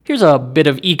Here's a bit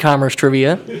of e-commerce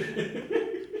trivia.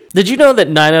 Did you know that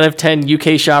 9 out of 10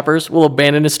 UK shoppers will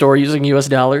abandon a store using US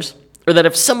dollars? Or that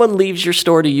if someone leaves your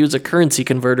store to use a currency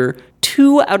converter,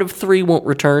 2 out of 3 won't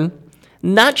return?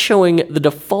 Not showing the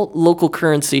default local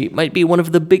currency might be one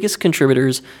of the biggest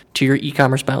contributors to your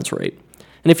e-commerce bounce rate.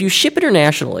 And if you ship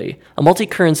internationally, a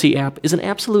multi-currency app is an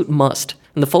absolute must.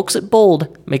 And the folks at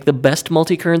Bold make the best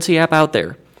multi-currency app out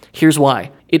there. Here's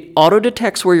why. It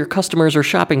auto-detects where your customers are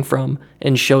shopping from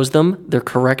and shows them their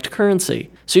correct currency,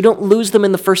 so you don't lose them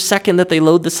in the first second that they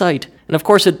load the site. And of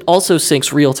course, it also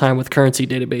syncs real-time with currency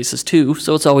databases too,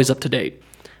 so it's always up to date.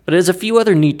 But it has a few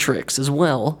other neat tricks as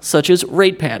well, such as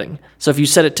rate padding. So if you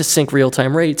set it to sync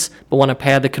real-time rates, but want to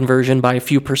pad the conversion by a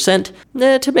few percent,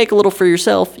 to make a little for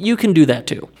yourself, you can do that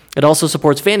too. It also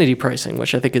supports vanity pricing,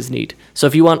 which I think is neat. So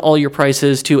if you want all your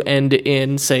prices to end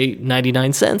in, say,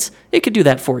 99 cents, it could do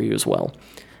that for you as well.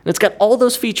 And it's got all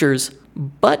those features,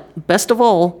 but best of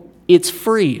all, it's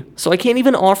free. So I can't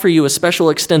even offer you a special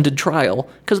extended trial,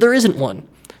 because there isn't one.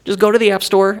 Just go to the App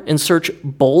Store and search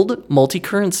Bold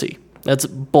Multi-Currency. That's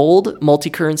Bold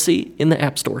Multi-Currency in the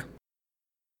App Store.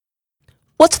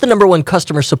 What's the number one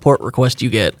customer support request you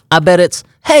get? I bet it's,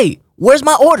 hey, where's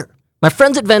my order? My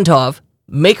friends at Ventov,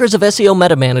 makers of SEO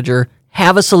Meta Manager,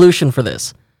 have a solution for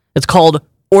this. It's called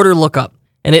Order Lookup,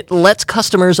 and it lets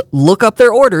customers look up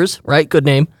their orders, right, good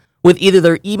name, with either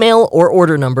their email or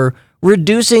order number,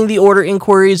 reducing the order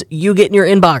inquiries you get in your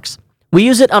inbox. We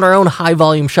use it on our own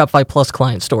high-volume Shopify Plus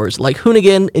client stores like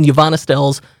Hoonigan and Yvonne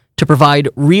Estelle's to provide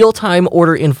real-time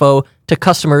order info to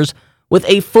customers with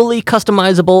a fully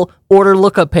customizable order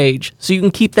lookup page, so you can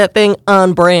keep that thing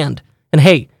on brand. And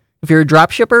hey, if you're a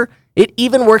drop shipper, it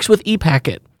even works with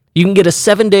ePacket. You can get a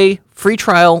 7-day free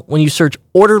trial when you search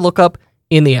Order Lookup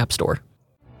in the App Store.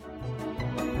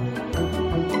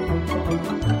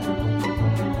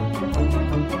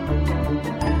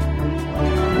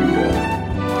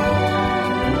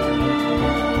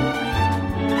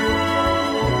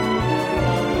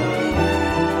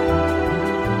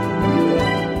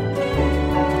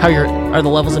 Are the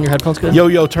levels in your headphones good?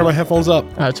 Yo, turn my headphones up.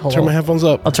 Turn my headphones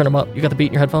up. I'll turn them up. You got the beat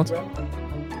in your headphones?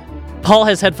 Paul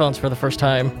has headphones for the first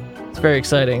time. It's very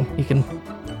exciting. He can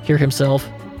hear himself,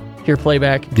 hear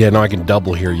playback. Yeah, now I can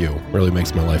double hear you. Really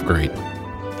makes my life great.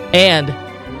 And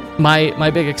my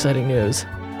big exciting news.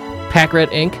 Pack Red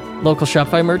Inc., local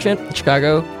Shopify merchant in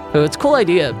Chicago, who it's a cool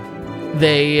idea.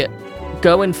 They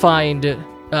go and find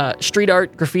street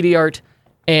art, graffiti art,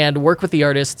 and work with the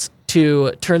artists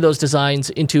to turn those designs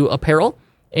into apparel,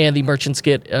 and the merchants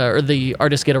get, or the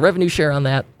artists get a revenue share on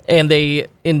that. And they,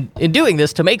 in doing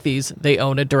this, to make these, they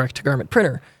own a direct-to-garment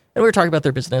printer. And we were talking about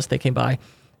their business. They came by.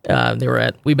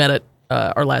 We met at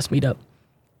our last meetup.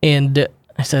 And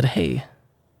I said, hey,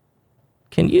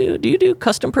 do you do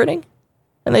custom printing?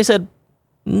 And they said,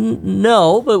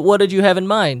 no, but what did you have in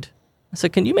mind? I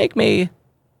said, can you make me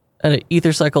an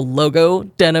EtherCycle logo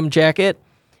denim jacket?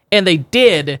 And they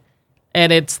did,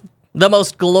 and it's the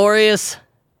most glorious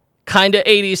kind of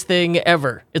 80s thing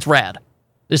ever. It's rad.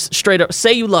 Just straight up,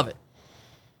 say you love it.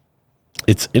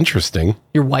 It's interesting.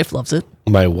 Your wife loves it.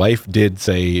 My wife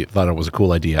thought it was a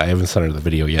cool idea. I haven't sent her the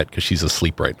video yet because she's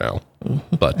asleep right now.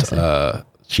 But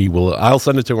she will. I'll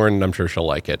send it to her, and I'm sure she'll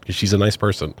like it because she's a nice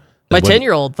person. My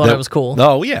 10-year-old thought it was cool.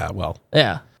 Oh, yeah, well.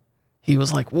 Yeah. He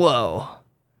was like, whoa,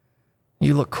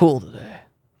 you look cool today.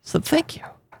 So thank you.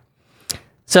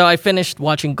 So I finished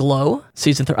watching Glow,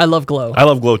 season 3. I love Glow. I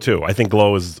love Glow, too. I think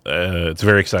Glow is, it's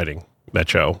very exciting, that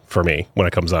show, for me, when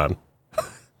it comes on.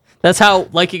 That's how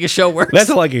liking a show works. That's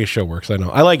how liking a show works, I know.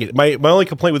 I like it. My only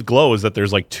complaint with Glow is that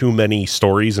there's like too many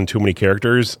stories and too many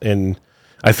characters, and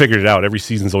I figured it out. Every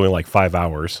season's only like 5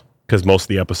 hours, because most of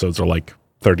the episodes are like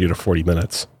 30 to 40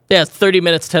 minutes. Yeah, it's 30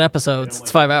 minutes, 10 episodes.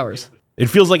 It's 5 hours. It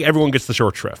feels like everyone gets the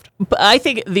short shrift. But I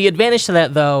think the advantage to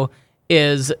that, though,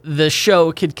 is the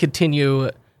show could continue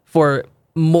for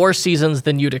more seasons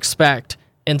than you'd expect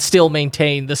and still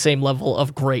maintain the same level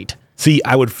of great. See,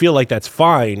 I would feel like that's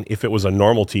fine if it was a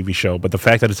normal TV show, but the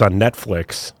fact that it's on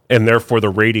Netflix and therefore the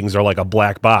ratings are like a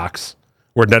black box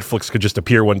where Netflix could just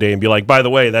appear one day and be like, by the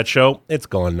way, that show, it's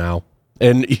gone now.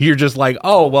 And you're just like,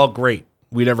 oh, well, great.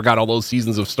 We never got all those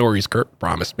seasons of stories Kurt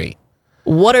promised me.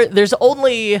 There's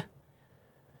only,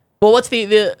 well, what's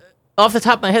the off the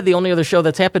top of my head, the only other show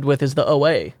that's happened with is the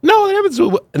OA. No, it happens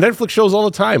with Netflix shows all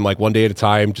the time. Like One Day at a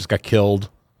Time just got killed.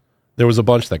 There was a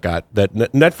bunch that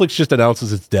Netflix just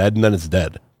announces it's dead and then it's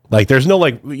dead. Like there's no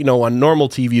on normal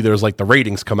TV, there's like the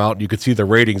ratings come out and you could see the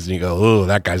ratings and you go, oh,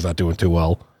 that guy's not doing too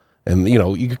well. And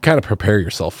you can kind of prepare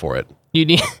yourself for it. You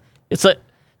need, it's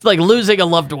like losing a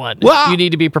loved one. Well, you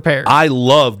need to be prepared. I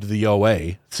loved the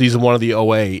OA. Season 1 of the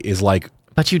OA is like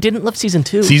But you didn't love season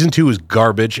 2. Season 2 is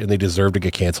garbage, and they deserve to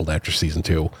get canceled after season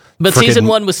 2. But season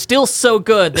 1 was still so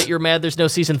good that you're mad there's no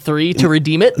season 3 to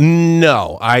redeem it?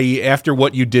 No. After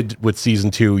what you did with season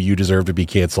 2, you deserve to be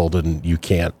canceled, and you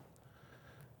can't.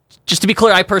 Just to be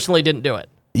clear, I personally didn't do it.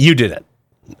 You did it.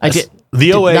 I did.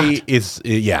 The OA not. is,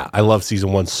 I love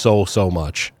season 1 so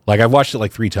much. Like, I've watched it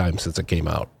like 3 times since it came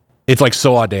out. It's like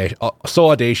so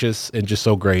audacious and just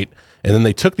so great. And then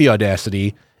they took the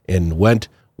audacity and went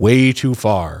way too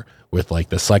far with like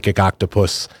the psychic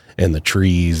octopus and the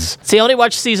trees. See, I only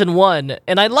watched season 1,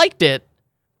 and I liked it.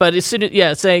 But as soon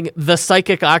as, saying the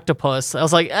psychic octopus, I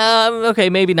was like,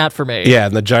 okay, maybe not for me. Yeah,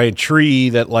 and the giant tree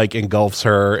that like engulfs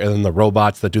her, and then the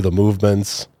robots that do the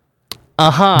movements.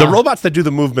 The robots that do the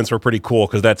movements were pretty cool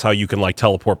because that's how you can like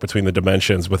teleport between the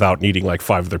dimensions without needing like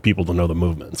 5 other people to know the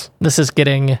movements. This is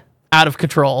getting out of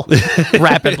control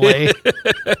rapidly.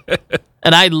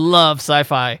 And I love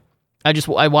sci-fi.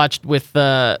 I watched with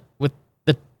my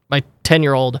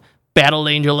 10-year-old Battle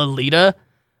Angel Alita,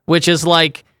 which is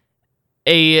like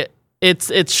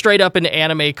it's straight up an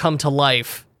anime come to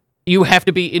life. You have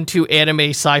to be into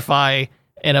anime, sci-fi,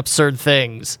 and absurd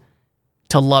things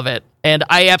to love it. And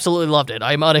I absolutely loved it.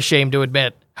 I'm unashamed to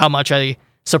admit how much I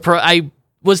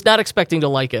was not expecting to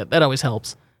like it. That always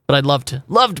helps. But I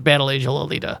loved Battle Angel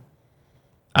Alita.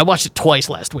 I watched it twice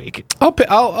last week.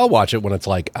 I'll watch it when it's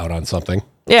like out on something.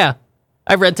 Yeah.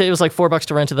 I rented it. It was like $4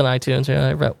 to rent it on iTunes. Yeah,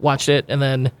 I watched it and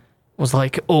then was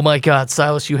like, oh my God,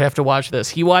 Silas, you have to watch this.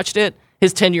 He watched it.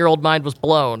 His 10-year-old mind was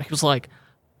blown. He was like,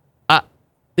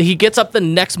 he gets up the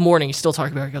next morning. He's still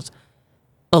talking about it. He goes,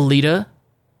 Alita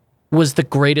was the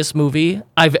greatest movie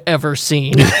I've ever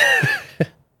seen.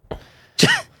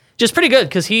 Just pretty good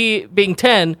because he, being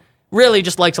 10, really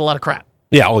just likes a lot of crap.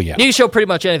 Yeah, oh yeah. You can show pretty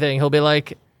much anything. He'll be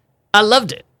like, I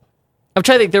loved it. I'm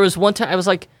trying to think. There was one time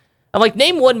I'm like,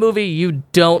 name one movie you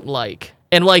don't like.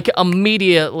 And like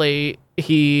immediately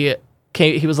he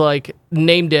was like,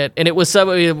 named it. And it was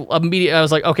immediate. I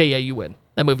was like, okay, yeah, you win.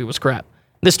 That movie was crap.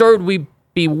 The story would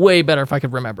be way better if I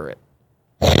could remember it.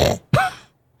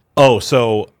 Oh,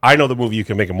 so I know the movie you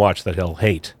can make him watch that he'll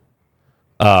hate.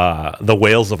 The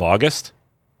Whales of August.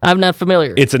 I'm not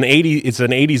familiar. It's an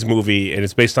 80s movie, and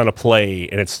it's based on a play,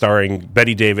 and it's starring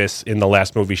Betty Davis in the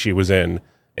last movie she was in,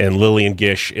 and Lillian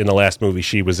Gish in the last movie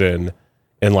she was in,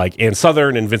 and like Ann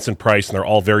Southern and Vincent Price, and they're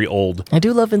all very old. I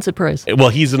do love Vincent Price. Well,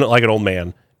 he's like an old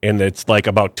man, and it's like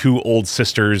about 2 old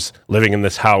sisters living in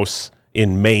this house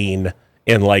in Maine,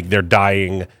 and like they're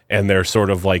dying, and they're sort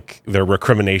of like their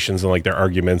recriminations and like their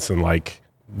arguments, and like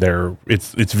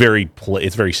it's very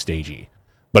stagey,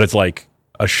 but it's like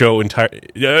a show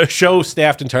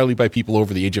staffed entirely by people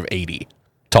over the age of 80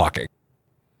 talking.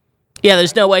 Yeah,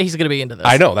 there's no way he's going to be into this.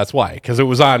 I know, that's why, because it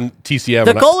was on TCM.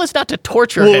 The goal is not to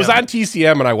torture him. It was on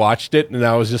TCM, and I watched it, and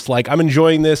I was just like, I'm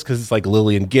enjoying this because it's like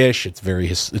Lillian Gish. It's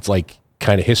like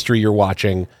kind of history you're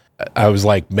watching. I was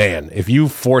like, man, if you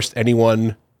forced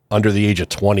anyone under the age of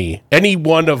 20,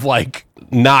 anyone of like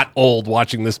not old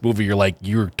watching this movie,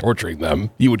 you're torturing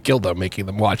them. You would kill them making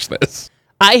them watch this.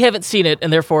 I haven't seen it,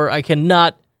 and therefore I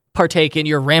cannot partake in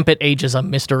your rampant ageism,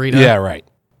 Mr. Rita. Yeah, right.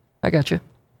 I got you.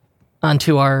 On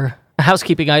to our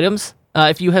housekeeping items.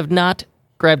 If you have not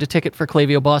grabbed a ticket for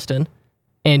Clavio Boston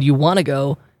and you want to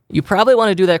go, you probably want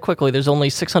to do that quickly. There's only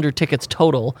 600 tickets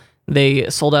total. They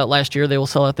sold out last year. They will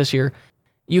sell out this year.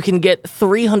 You can get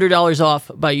 $300 off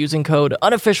by using code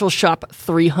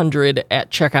unofficialshop300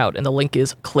 at checkout, and the link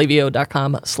is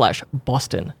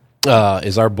clavio.com/Boston.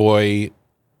 Is our boy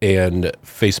and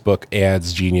Facebook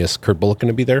ads genius Kurt Bullock going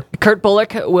to be there? Kurt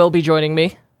Bullock will be joining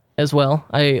me as well.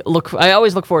 I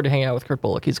always look forward to hanging out with Kurt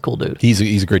Bullock. He's a cool dude. He's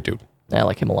a great dude. I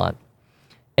like him a lot.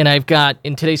 And I've got,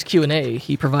 in today's Q&A,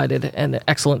 he provided an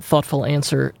excellent, thoughtful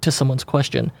answer to someone's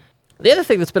question. The other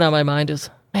thing that's been on my mind is,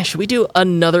 man, should we do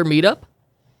another meetup?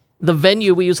 The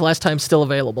venue we used last time is still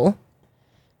available.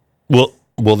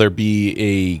 Will there be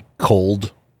a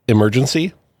cold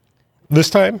emergency this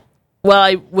time? Well,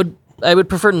 I would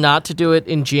prefer not to do it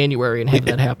in January and have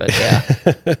that happen. Yeah,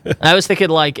 I was thinking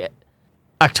like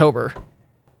October,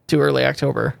 too early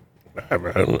October. I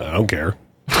don't care.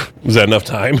 Is that enough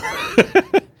time?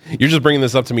 You're just bringing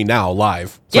this up to me now,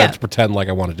 live, so I have to pretend like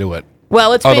I want to do it.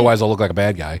 Well, otherwise I'll look like a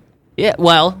bad guy. Yeah.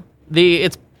 Well,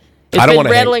 it's been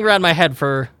rattling around my head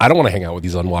for. I don't want to hang out with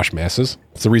these unwashed masses.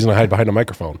 It's the reason I hide behind a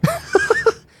microphone.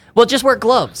 Well, just wear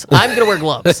gloves. I'm going to wear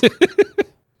gloves.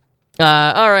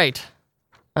 All right.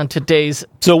 On today's...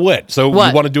 So what? You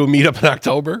want to do a meetup in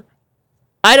October?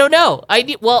 I don't know. I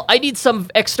need some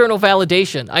external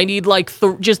validation. I need like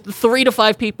just 3 to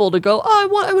 5 people to go, I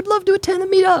would love to attend a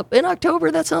meetup in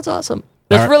October. That sounds awesome.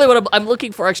 That's really what I'm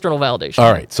looking for, external validation.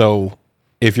 All right. So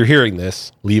if you're hearing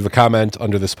this, leave a comment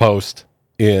under this post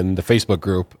in the Facebook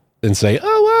group and say,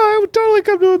 oh, well, I would totally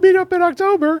come to a meetup in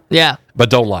October. Yeah. But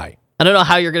don't lie. I don't know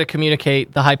how you're going to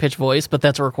communicate the high-pitched voice, but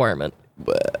that's a requirement.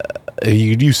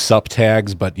 You could use sub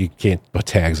tags, but you can't put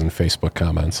tags in Facebook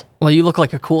comments. Well, you look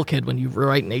like a cool kid when you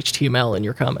write in HTML in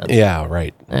your comments. Yeah,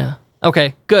 right. Yeah.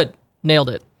 Okay, good. Nailed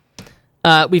it.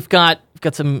 We've got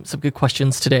some good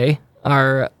questions today.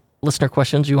 Our listener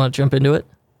questions. You want to jump into it?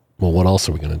 Well, what else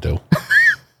are we going to do?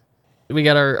 We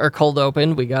got our cold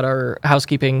open. We got our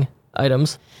housekeeping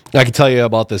items. I can tell you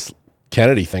about this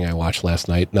Kennedy thing I watched last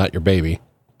night. Not your baby,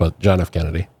 but John F.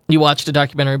 Kennedy. You watched a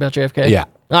documentary about JFK? Yeah.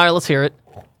 All right, let's hear it.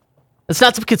 It's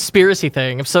not some conspiracy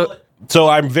thing. So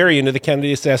I'm very into the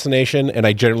Kennedy assassination, and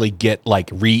I generally get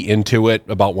like into it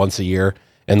about once a year.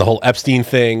 And the whole Epstein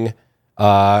thing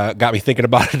got me thinking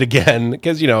about it again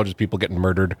because, just people getting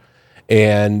murdered.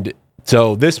 And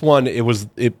so this one,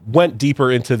 it went deeper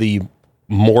into the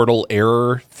mortal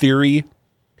error theory,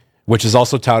 which is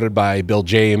also touted by Bill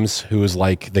James, who is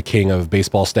like the king of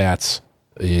baseball stats.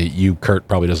 Kurt,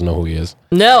 probably doesn't know who he is.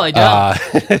 No, I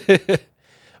don't.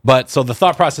 But so the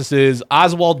thought process is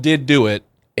Oswald did do it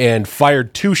and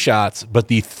fired 2 shots, but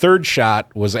the 3rd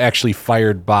shot was actually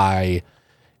fired by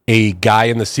a guy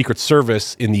in the Secret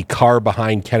Service in the car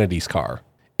behind Kennedy's car.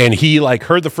 And he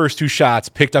heard the first 2 shots,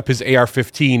 picked up his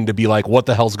AR-15 to be like, what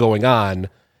the hell's going on?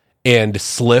 And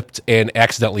slipped and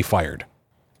accidentally fired.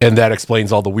 And that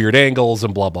explains all the weird angles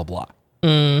and blah, blah, blah.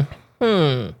 And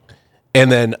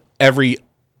then every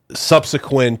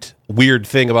subsequent weird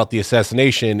thing about the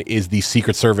assassination is the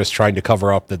Secret Service trying to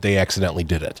cover up that they accidentally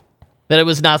did it. That it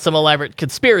was not some elaborate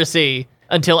conspiracy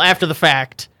until after the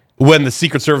fact. When the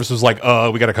Secret Service was like,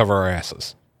 we got to cover our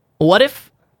asses. What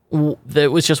if there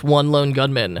was just one lone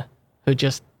gunman who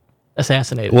just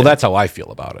assassinated him? That's how I feel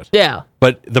about it. Yeah.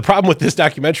 But the problem with this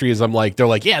documentary is they're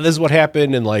like, yeah, this is what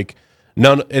happened.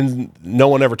 And no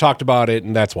one ever talked about it.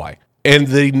 And that's why. And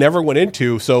they never went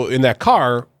into, so in that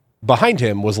car behind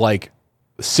him was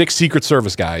 6 Secret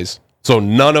Service guys. So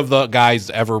none of the guys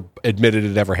ever admitted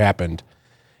it ever happened.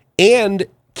 And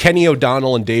Kenny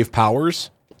O'Donnell and Dave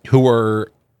Powers, who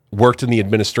worked in the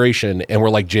administration and were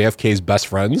JFK's best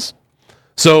friends.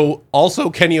 So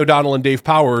also Kenny O'Donnell and Dave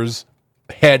Powers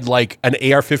had an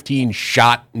AR-15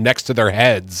 shot next to their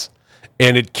heads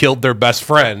and it killed their best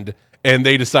friend. And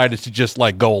they decided to just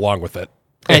go along with it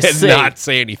and not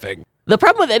say anything. The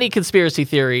problem with any conspiracy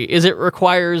theory is it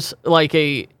requires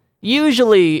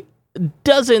usually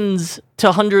dozens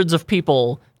to hundreds of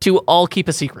people to all keep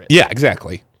a secret. Yeah,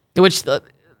 exactly. Which that's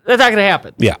not going to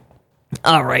happen. Yeah.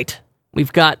 All right.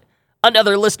 We've got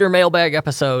another listener mailbag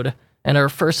episode. And our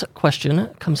first question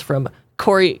comes from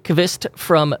Corey Kvist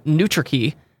from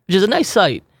NutriKey, which is a nice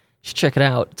site. You should check it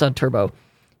out. It's on Turbo.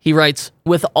 He writes,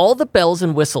 with all the bells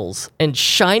and whistles and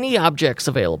shiny objects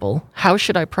available, how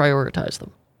should I prioritize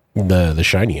them? The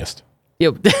shiniest.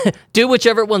 Do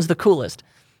whichever one's the coolest.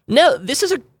 No, this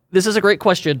is a great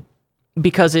question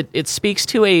because it speaks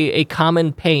to a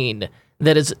common pain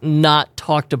that is not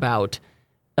talked about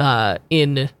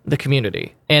in the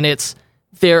community. And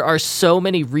there are so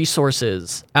many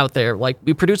resources out there.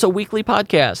 We produce a weekly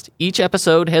podcast. Each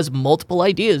episode has multiple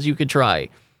ideas you could try.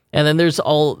 And then there's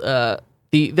all the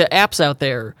apps out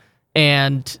there.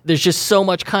 And there's just so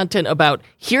much content about,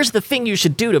 here's the thing you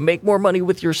should do to make more money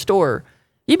with your store.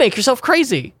 You make yourself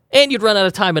crazy. And you'd run out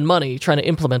of time and money trying to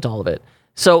implement all of it.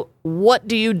 So what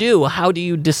do you do? How do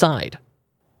you decide?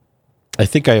 I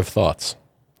think I have thoughts.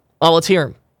 Oh, let's hear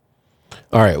them.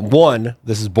 All right. 1,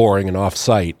 this is boring and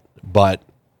off-site, but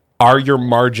are your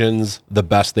margins the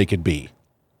best they could be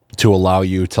to allow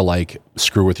you to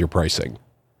screw with your pricing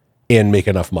and make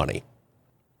enough money?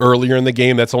 Earlier in the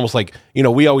game, that's almost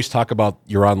we always talk about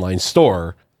your online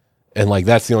store and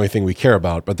that's the only thing we care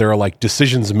about. But there are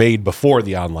decisions made before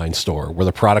the online store where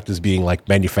the product is being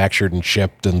manufactured and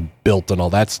shipped and built and all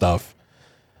that stuff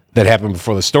that happened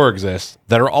before the store exists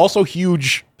that are also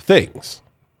huge things.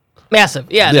 Massive.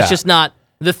 Yeah. That's just not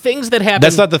the things that happen.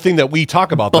 That's not the thing that we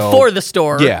talk about before the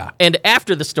store. Yeah. And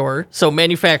after the store. So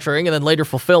manufacturing and then later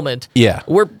fulfillment. Yeah.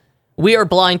 We are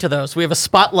blind to those. We have a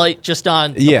spotlight just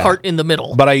on the part in the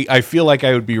middle. But I feel like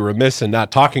I would be remiss in not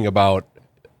talking about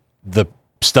the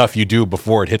stuff you do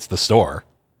before it hits the store.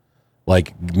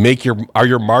 Are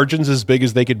your margins as big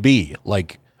as they could be?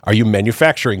 Are you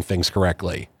manufacturing things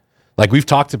correctly? We've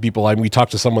talked to people, we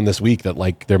talked to someone this week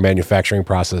that their manufacturing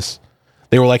process,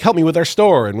 they were help me with our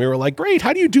store. And we were great,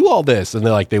 how do you do all this? And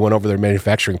they went over their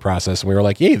manufacturing process and we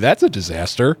were hey, that's a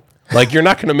disaster. You're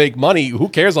not going to make money. Who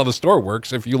cares how the store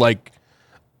works if you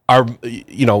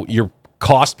your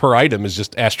cost per item is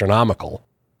just astronomical.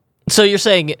 So you're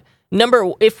saying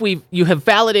if you have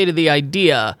validated the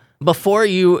idea before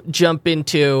you jump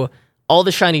into all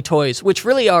the shiny toys, which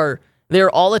really they're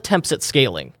all attempts at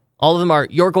scaling. All of them are,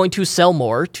 you're going to sell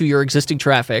more to your existing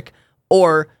traffic,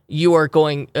 or you are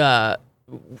going,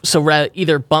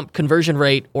 either bump conversion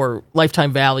rate or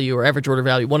lifetime value or average order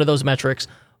value, one of those metrics,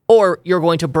 or you're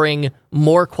going to bring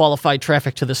more qualified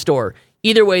traffic to the store.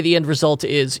 Either way, the end result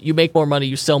is you make more money,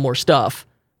 you sell more stuff,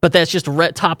 but that's just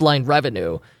top line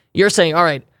revenue. You're saying, all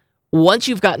right, once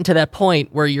you've gotten to that point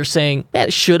where you're saying,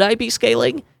 should I be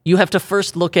scaling? You have to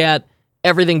first look at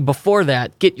everything before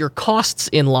that, get your costs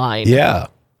in line. Yeah.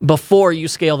 Before you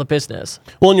scale the business.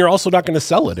 Well, and you're also not going to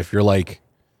sell it if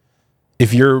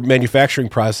your manufacturing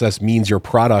process means your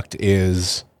product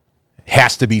has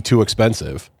to be too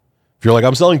expensive. If you're like,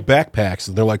 I'm selling backpacks,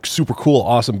 and they're like super cool,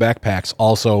 awesome backpacks.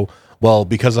 Also, well,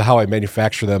 because of how I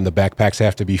manufacture them, the backpacks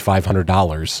have to be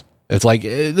 $500. It's like,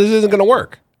 this isn't going to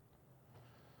work.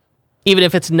 Even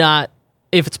if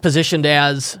it's positioned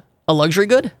as a luxury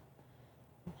good?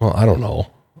 Well, I don't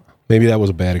know. Maybe that was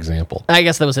a bad example. I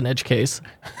guess that was an edge case.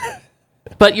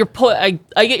 But your point,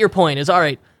 I get your point, is all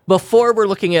right, before we're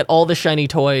looking at all the shiny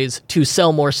toys to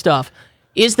sell more stuff,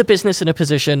 is the business in a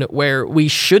position where we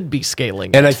should be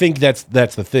scaling? And I think that's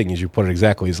the thing, as you put it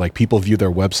exactly, is like people view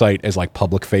their website as like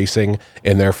public facing,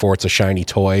 and therefore it's a shiny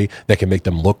toy that can make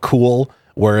them look cool.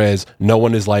 Whereas no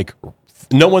one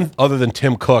other than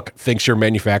Tim Cook thinks your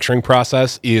manufacturing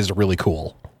process is really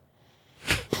cool.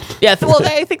 Yeah,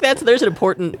 I think there's an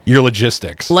important your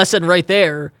logistics lesson right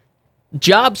there.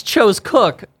 Jobs chose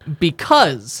Cook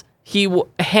because he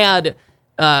had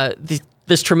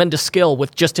this tremendous skill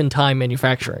with just-in-time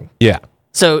manufacturing. Yeah.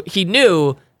 So he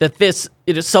knew that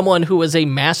it is someone who was a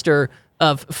master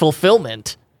of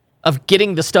fulfillment, of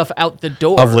getting the stuff out the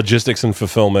door. Of logistics and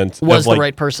fulfillment. Was the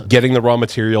right person. Getting the raw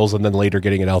materials and then later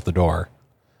getting it out the door.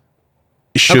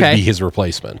 Should be his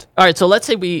replacement. All right, so let's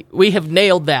say we have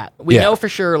nailed that. We know for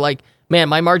sure, like, man,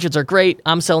 my margins are great.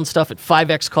 I'm selling stuff at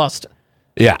 5x cost.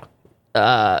 Yeah.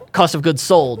 Cost of goods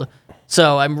sold.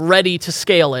 So I'm ready to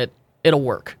scale it. It'll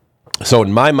work. So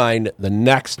in my mind, the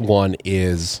next one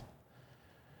is,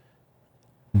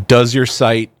 does your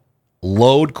site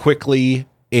load quickly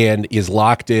and is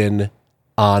locked in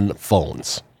on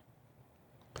phones?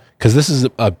 Because this is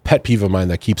a pet peeve of mine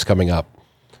that keeps coming up.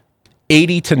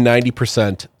 80 to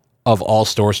 90% of all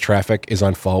stores' traffic is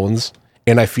on phones.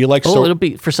 And I feel like... it'll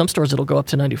be... For some stores, it'll go up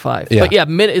to 95. Yeah. But yeah,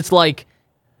 it's like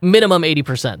minimum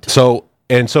 80%. So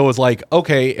it's like,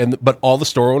 okay, but all the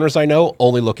store owners I know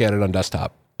only look at it on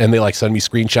desktop. And they like send me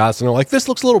screenshots and they're like, this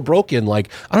looks a little broken. Like,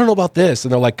 I don't know about this.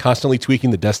 And they're like constantly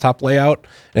tweaking the desktop layout.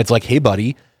 And it's like, hey,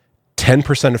 buddy,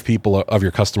 10% of people of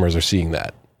your customers are seeing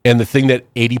that. And the thing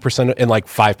that 80% and like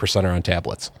 5% are on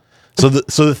tablets. So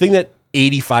the thing that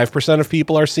 85% of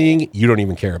people are seeing, you don't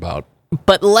even care about.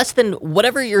 But less than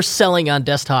whatever you're selling on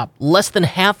desktop, less than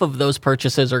half of those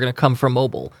purchases are going to come from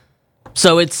mobile.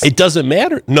 So it doesn't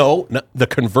matter. No, the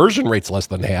conversion rate's less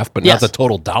than half, but not the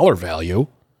total dollar value.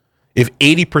 If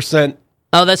 80%,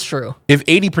 oh, that's true. If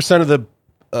 80%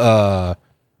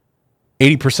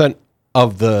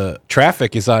 of the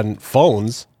traffic is on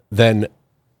phones, then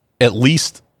at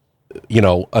least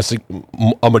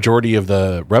a majority of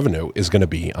the revenue is going to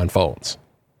be on phones.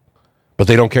 But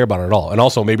they don't care about it at all. And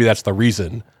also, maybe that's the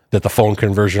reason that the phone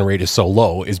conversion rate is so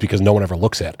low, is because no one ever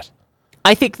looks at it.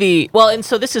 I think and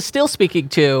so this is still speaking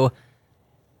to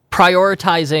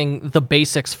prioritizing the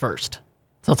basics first.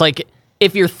 So it's like,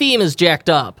 if your theme is jacked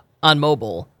up on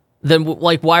mobile, then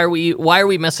like, why are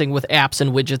we messing with apps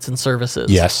and widgets and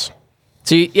services? Yes.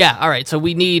 So yeah, all right. So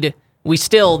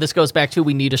this goes back to,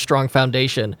 we need a strong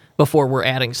foundation before we're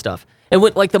adding stuff. And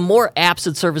the more apps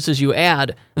and services you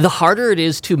add, the harder it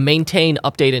is to maintain,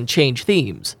 update, and change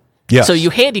themes. Yes. So you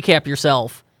handicap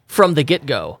yourself from the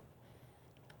get-go.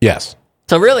 Yes.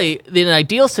 So really, in an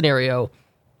ideal scenario,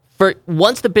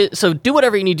 so do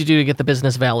whatever you need to do to get the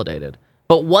business validated.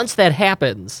 But once that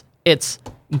happens, it's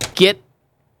get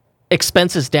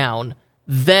expenses down,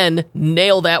 then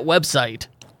nail that website.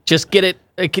 Just get it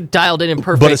dialed in and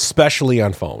perfect. But especially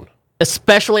on phone.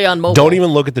 Especially on mobile. Don't even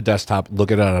look at the desktop.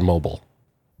 Look at it on mobile.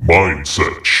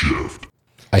 Mindset shift.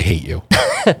 I hate you.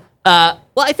 Well,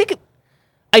 I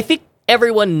think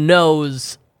everyone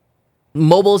knows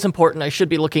mobile is important. I should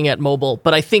be looking at mobile.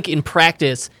 But I think in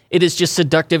practice, it is just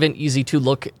seductive and easy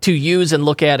to use and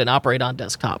look at and operate on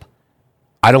desktop.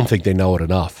 I don't think they know it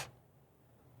enough.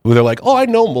 They're like, oh, I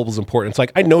know mobile's important. It's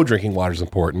like, I know drinking water is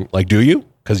important. Like, do you?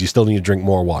 Because you still need to drink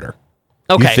more water.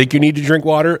 Okay. You think you need to drink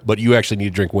water, but you actually need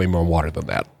to drink way more water than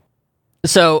that.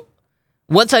 So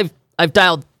once I've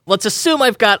dialed, let's assume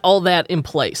I've got all that in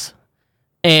place.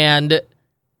 And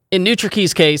in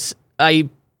NutriKey's case,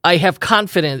 I have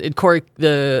confidence in Corey,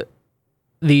 the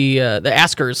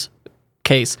Asker's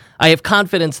case. I have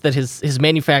confidence that his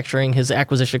manufacturing, his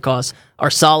acquisition costs are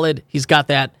solid. He's got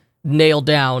that nailed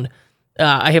down.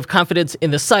 I have confidence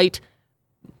in the site,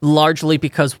 largely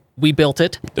because we built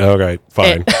it. Okay,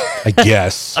 fine. I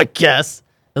guess. I guess.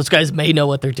 Those guys may know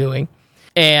what they're doing.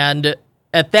 And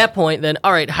at that point, then,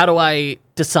 all right, how do I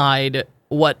decide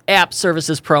what app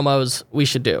services promos we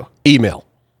should do? Email.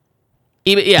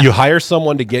 Yeah. You hire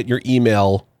someone to get your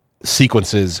email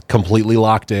sequences completely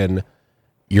locked in.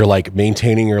 You're like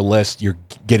maintaining your list. You're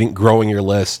growing your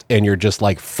list, and you're just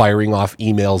like firing off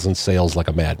emails and sales like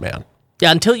a madman.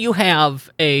 Yeah, until you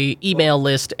have a email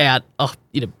list at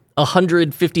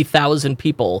 150,000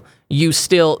 people, you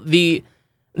still the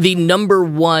number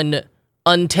one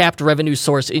untapped revenue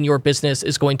source in your business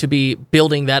is going to be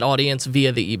building that audience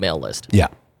via the email list. Yeah.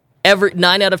 Every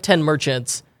 9 out of 10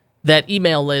 merchants, that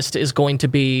email list is going to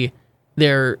be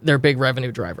their big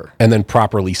revenue driver. And then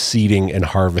properly seeding and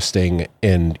harvesting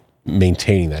and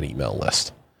maintaining that email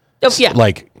list. Oh, yeah.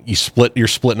 Like you're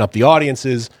splitting up the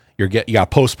audiences. You got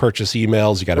post-purchase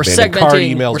emails. You got abandoned cart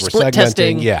emails. We're split segmenting.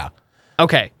 testing. Yeah.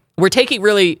 Okay. We're taking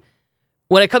really,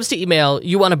 when it comes to email,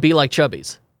 you want to be like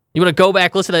Chubby's. You want to go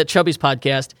back, listen to that Chubby's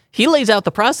podcast. He lays out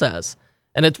the process.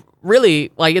 And it's really,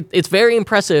 like, it's very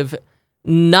impressive,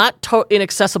 not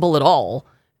inaccessible at all,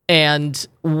 and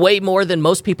way more than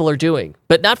most people are doing.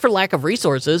 But not for lack of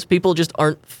resources. People just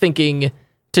aren't thinking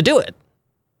to do it.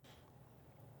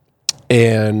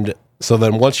 And so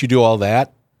then once you do all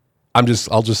that, I'll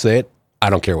just say it, I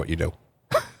don't care what you do.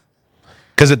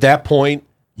 Because at that point,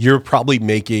 you're probably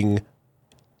making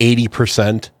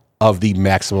 80% of the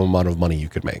maximum amount of money you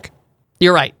could make.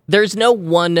 You're right. There's no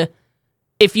one,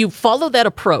 if you follow that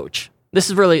approach, this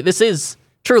is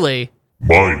truly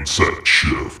Mindset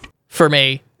shift. for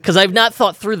me, because I've not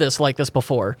thought through this like this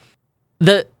before.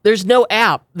 There's no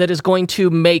app that is going to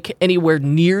make anywhere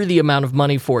near the amount of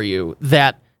money for you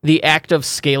that the act of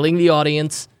scaling the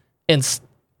audience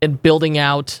and building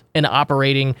out and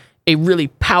operating a really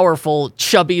powerful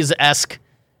Chubby's-esque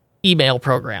email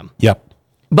program. Yep.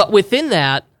 But within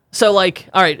that, so like,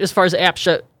 all right, as far as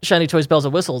apps, shiny toys, bells,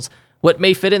 and whistles, what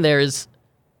may fit in there is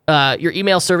your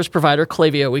email service provider,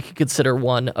 Klaviyo, we could consider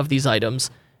one of these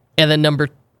items. And then number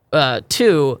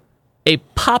 2, a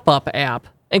pop-up app.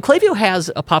 And Klaviyo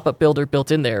has a pop-up builder built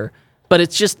in there, but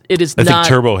it is I not... think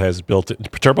Turbo has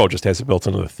Turbo just has it built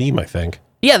into the theme, I think.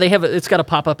 Yeah, it's got a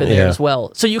pop-up in there as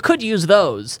well. So you could use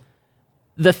those.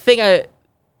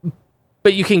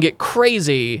 But you can get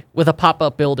crazy with a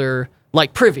pop-up builder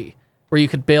like Privy, where you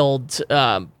could build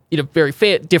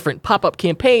very different pop-up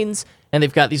campaigns, and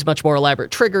they've got these much more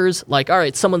elaborate triggers, like, all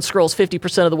right, someone scrolls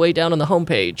 50% of the way down on the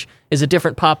homepage is a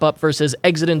different pop-up versus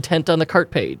exit intent on the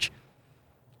cart page.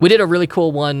 We did a really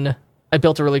cool one. I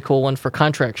built a really cool one for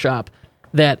Contract Shop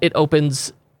that it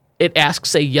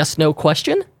asks a yes-no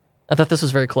question. I thought this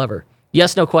was very clever.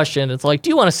 Yes-no question. It's like, do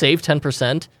you want to save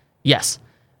 10%? Yes.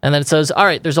 And then it says, all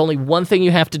right, there's only one thing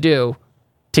you have to do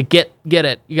to get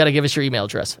it. You got to give us your email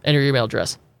address. Enter your email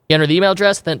address. You enter the email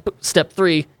address, then step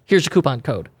 3, here's your coupon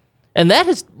code. And that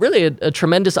is really a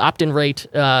tremendous opt-in rate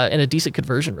and a decent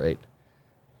conversion rate.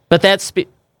 But that's,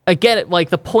 again, like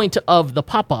the point of the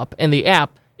pop-up and the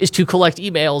app is to collect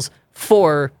emails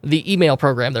for the email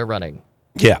program they're running.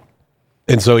 Yeah.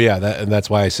 And so, that's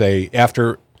why I say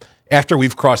after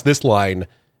we've crossed this line,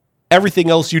 everything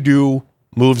else you do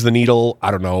moves the needle,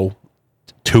 I don't know,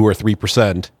 2 or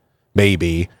 3%,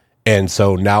 maybe. And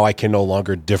so now I can no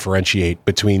longer differentiate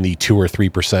between the 2 or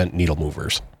 3% needle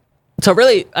movers. So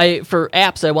really, for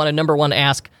apps, I want to, number 1,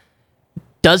 ask,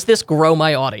 does this grow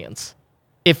my audience?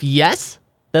 If yes,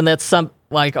 then that's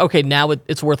okay, now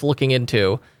it's worth looking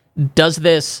into. Does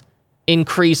this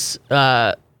increase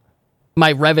my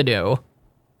revenue?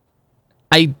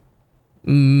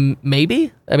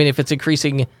 Maybe. I mean, if it's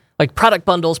increasing, like product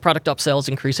bundles, product upsells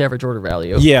increase average order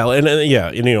value. Yeah, and when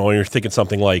you're thinking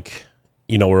something like,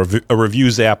 a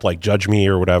reviews app like Judge Me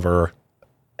or whatever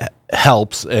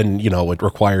helps, and it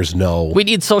requires We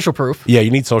need social proof. Yeah, you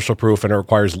need social proof, and it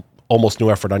requires almost no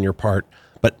effort on your part.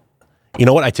 But you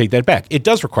know what? I take that back. It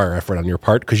does require effort on your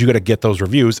part because you got to get those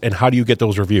reviews. And how do you get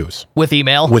those reviews? With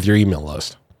email. With your email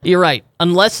list. You're right.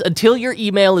 Until your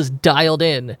email is dialed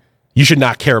in, you should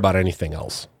not care about anything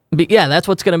else. Yeah, that's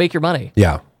what's going to make your money.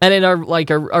 Yeah. And in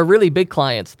our really big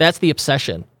clients, that's the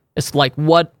obsession. It's like,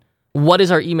 what does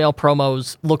our email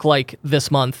promos look like this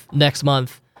month, next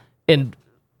month, and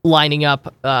lining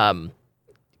up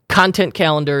content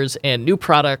calendars and new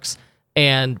products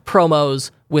and promos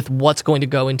with what's going to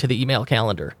go into the email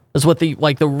calendar. That's what the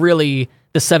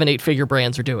 7-8 figure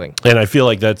brands are doing. And I feel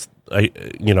like that's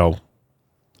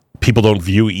people don't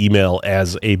view email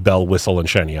as a bell, whistle, and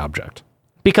shiny object.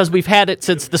 Because we've had it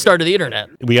since the start of the internet.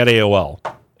 We got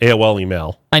AOL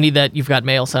email. I need that You've Got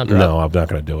Mail sound drop. No, I'm not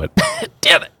going to do it.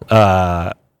 Damn it.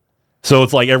 So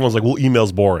it's like everyone's like, well,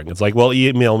 email's boring. It's like, well,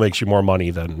 email makes you more money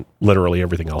than literally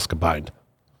everything else combined.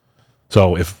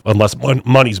 So unless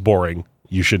money's boring,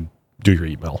 you should do your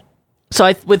email. So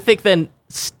I would think then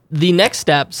the next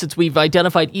step, since we've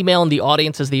identified email and the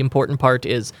audience as the important part,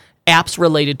 is apps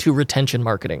related to retention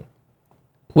marketing.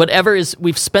 Whatever is,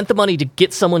 we've spent the money to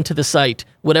get someone to the site,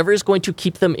 whatever is going to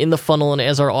keep them in the funnel and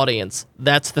as our audience,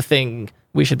 that's the thing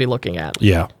we should be looking at.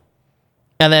 Yeah.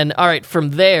 And then, all right,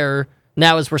 from there,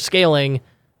 now as we're scaling,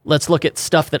 let's look at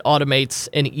stuff that automates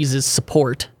and eases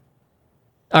support.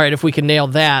 All right, if we can nail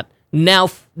that, now,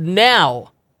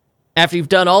 after you've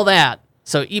done all that,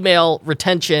 so email,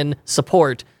 retention,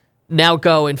 support, now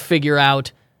go and figure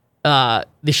out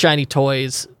the shiny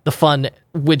toys, the fun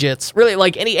widgets. Really,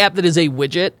 like any app that is a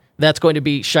widget, that's going to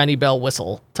be shiny bell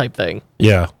whistle type thing.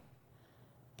 Yeah.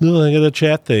 No, I got a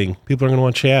chat thing. People are going to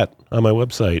want chat on my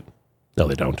website. No,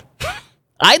 they don't.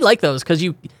 I like those because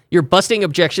you're busting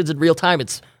objections in real time.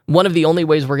 It's one of the only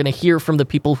ways we're going to hear from the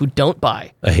people who don't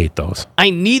buy. I hate those. I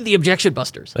need the objection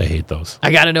busters. I hate those.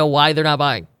 I got to know why they're not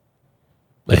buying.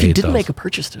 If you didn't make a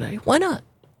purchase today, why not?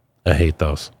 I hate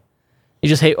those. You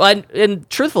just hate, and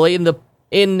truthfully,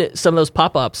 in some of those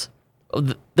pop-ups,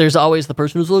 there's always the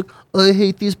person who's like, I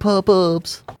hate these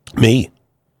pop-ups. Me.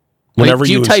 Whenever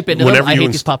you type into them, I hate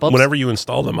these pop-ups? Whenever you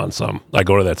install them on some, I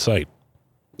go to that site,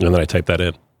 and then I type that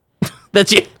in.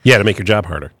 That's you. Yeah, to make your job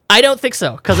harder. I don't think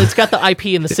so, because it's got the IP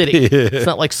in the city. It's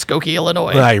not like Skokie,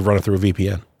 Illinois. I run it through a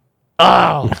VPN.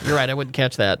 Oh, you're right. I wouldn't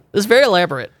catch that. It's very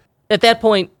elaborate. At that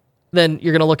point, then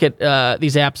you're going to look at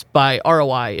these apps by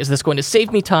ROI. Is this going to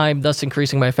save me time, thus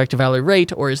increasing my effective hourly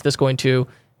rate, or is this going to,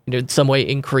 in some way,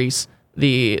 increase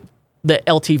the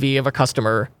LTV of a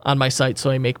customer on my site so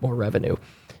I make more revenue?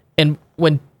 And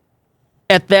once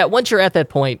you're at that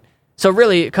point, so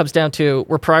really it comes down to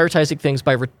we're prioritizing things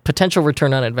by potential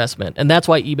return on investment, and that's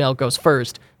why email goes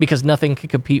first, because nothing can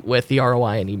compete with the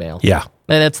ROI in email. Yeah,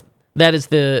 and that is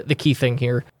the key thing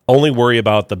here. Only worry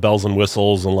about the bells and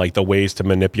whistles and like the ways to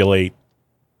manipulate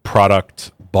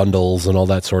product bundles and all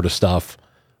that sort of stuff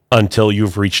until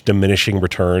you've reached diminishing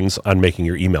returns on making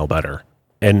your email better.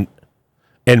 And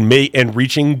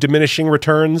reaching diminishing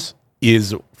returns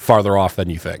is farther off than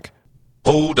you think.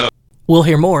 Hold up. We'll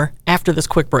hear more after this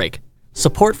quick break.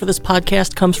 Support for this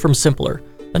podcast comes from Simpler,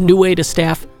 a new way to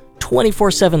staff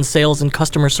 24/7 sales and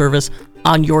customer service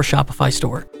on your Shopify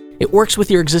store. It works with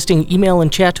your existing email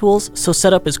and chat tools, so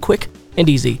setup is quick and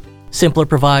easy. Simpler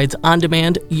provides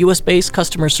on-demand, US-based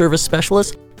customer service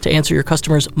specialists to answer your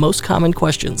customers' most common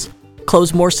questions.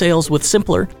 Close more sales with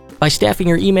Simpler by staffing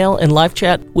your email and live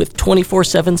chat with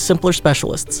 24/7 Simpler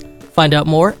specialists. Find out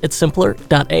more at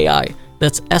simpler.ai.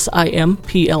 That's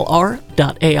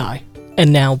simpler.ai.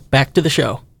 And now, back to the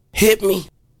show. Hit me.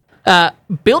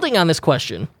 Building on this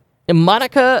question,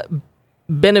 Monica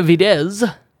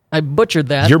Benavidez, I butchered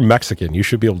that. You're Mexican. You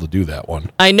should be able to do that one.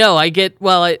 I know.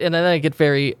 And then I get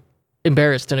very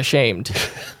embarrassed and ashamed.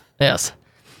 Yes.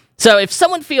 So if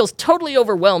someone feels totally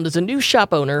overwhelmed as a new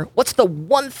shop owner, what's the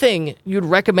one thing you'd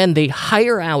recommend they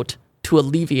hire out to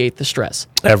alleviate the stress?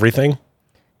 Everything.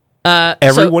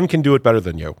 Everyone can do it better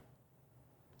than you.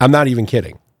 I'm not even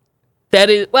kidding. That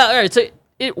is, well, all right. So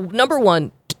number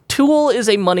one, Tool is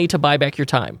a money to buy back your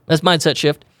time. That's mindset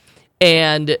shift.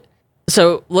 And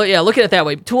so, yeah, look at it that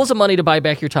way. Tool is a money to buy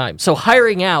back your time. So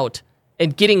hiring out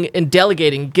and getting and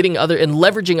delegating, getting other and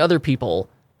leveraging other people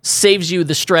saves you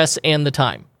the stress and the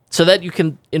time, so that you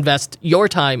can invest your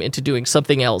time into doing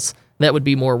something else that would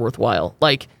be more worthwhile,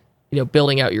 like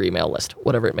building out your email list,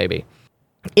 whatever it may be.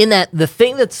 In that, the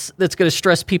thing that's going to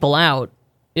stress people out,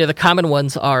 the common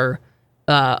ones are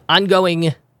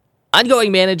ongoing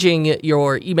managing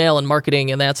your email and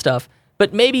marketing and that stuff.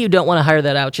 But maybe you don't want to hire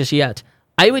that out just yet.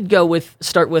 I would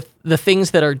start with the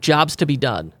things that are jobs to be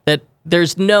done, that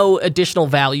there's no additional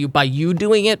value by you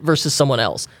doing it versus someone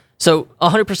else. So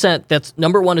 100%, that's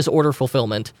number one is order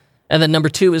fulfillment. And then number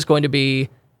two is going to be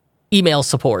email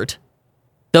support.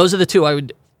 Those are the two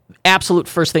absolute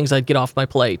first things I'd get off my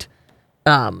plate.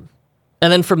 And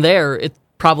then from there, it's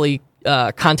probably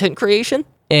content creation.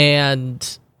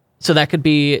 And so that could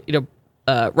be,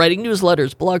 writing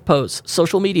newsletters, blog posts,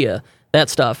 social media, that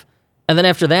stuff. And then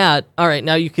after that, all right,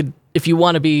 now you could, if you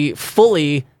want to be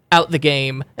fully out the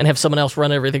game and have someone else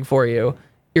run everything for you,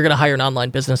 you're going to hire an online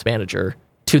business manager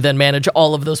to then manage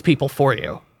all of those people for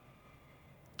you.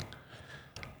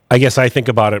 I guess I think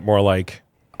about it more like,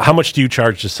 how much do you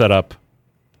charge to set up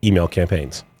email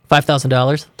campaigns?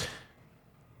 $5,000.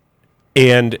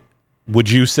 And would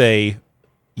you say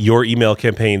your email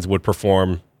campaigns would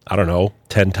perform, I don't know,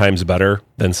 10 times better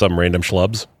than some random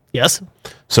schlubs? Yes.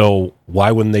 So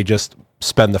why wouldn't they just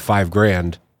spend the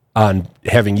 $5,000 on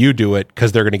having you do it?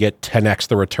 Because they're going to get 10x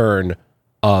the return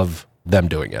of them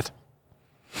doing it.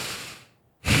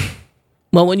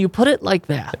 Well, when you put it like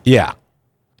that, Yeah.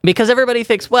 because everybody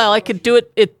thinks, well, I could do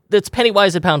it. It's penny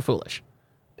wise and pound foolish.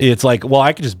 It's like, well,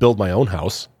 I could just build my own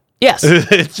house. Yes.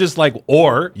 It's just like,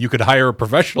 or you could hire a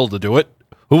professional to do it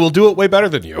who will do it way better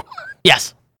than you.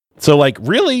 Yes. So, like,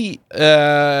 really,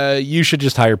 you should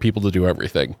just hire people to do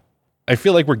everything. I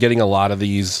feel like we're getting a lot of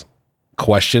these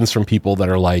questions from people that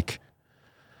are like,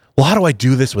 well, how do I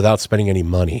do this without spending any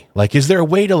money? Like, is there a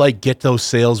way to, like, get those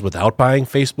sales without buying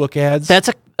Facebook ads?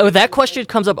 That question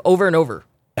comes up over and over.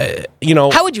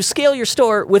 How would you scale your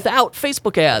store without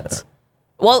Facebook ads?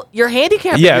 Well, you're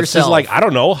handicapping yourself. It's just like, I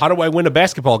don't know. How do I win a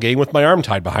basketball game with my arm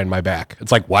tied behind my back?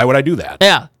 It's like, why would I do that?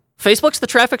 Yeah. Facebook's the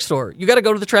traffic store. You got to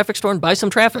go to the traffic store and buy some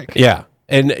traffic. Yeah.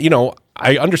 And,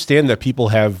 I understand that people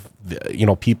have,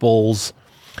 people's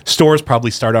stores probably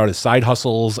start out as side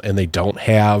hustles and they don't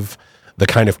have the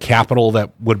kind of capital that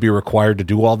would be required to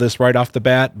do all this right off the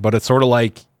bat. But it's sort of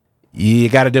like, you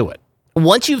got to do it.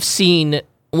 Once you've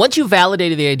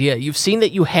validated the idea, you've seen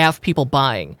that you have people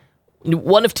buying.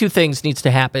 One of two things needs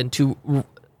to happen to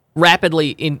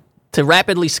rapidly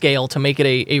scale to make it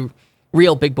a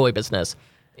real big boy business.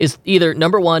 Is either,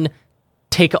 number one,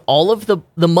 take all of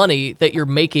the money that you're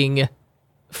making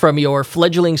from your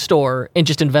fledgling store and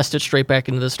just invest it straight back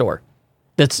into the store.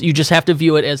 You just have to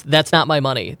view it as, that's not my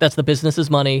money. That's the business's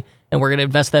money, and we're going to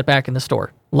invest that back in the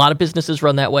store. A lot of businesses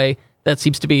run that way. That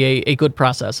seems to be a good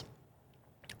process.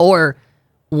 Or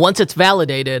once it's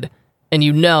validated and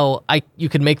you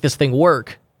can make this thing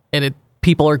work and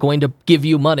people are going to give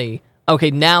you money, okay,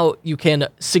 now you can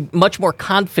much more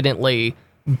confidently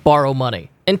borrow money.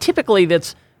 And typically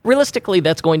that's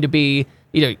going to be,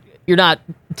 you're not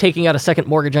taking out a second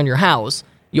mortgage on your house.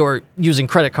 You're using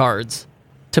credit cards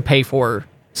to pay for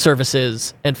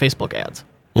services and Facebook ads.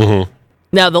 Mm-hmm.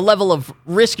 Now, the level of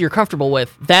risk you're comfortable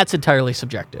with, that's entirely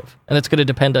subjective, and it's going to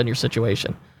depend on your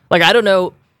situation. Like, I don't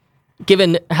know,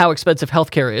 given how expensive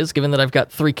healthcare is, given that I've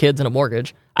got 3 kids and a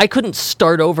mortgage, I couldn't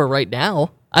start over right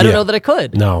now. I don't know that I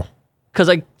could. No. Because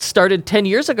I started 10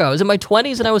 years ago. I was in my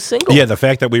 20s and I was single. Yeah, the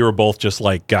fact that we were both just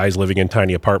like guys living in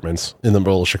tiny apartments in the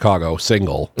middle of Chicago,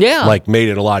 single, yeah, made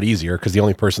it a lot easier because the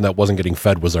only person that wasn't getting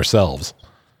fed was ourselves.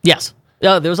 Yes.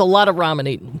 There was a lot of ramen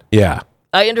eaten. Yeah.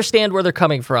 I understand where they're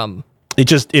coming from. I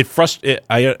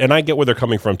get where they're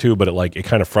coming from too, but it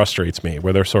kind of frustrates me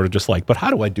where they're sort of just like, but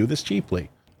how do I do this cheaply?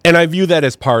 And I view that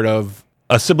as part of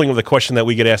a sibling of the question that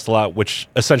we get asked a lot, which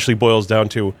essentially boils down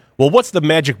to, well, what's the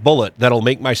magic bullet that'll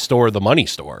make my store the money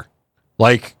store?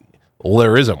 Like, well,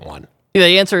 there isn't one.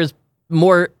 The answer is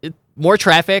more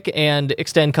traffic and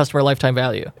extend customer lifetime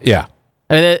value. Yeah.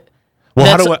 I mean,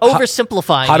 that's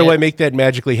oversimplifying. How do I make that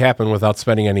magically happen without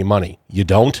spending any money? You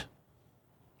don't?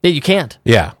 Yeah, you can't.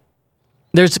 Yeah.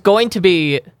 There's going to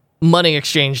be money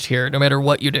exchanged here no matter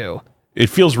what you do. It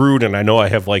feels rude, and I know I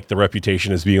have the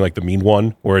reputation as being the mean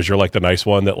one, whereas you're the nice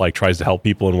one that tries to help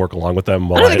people and work along with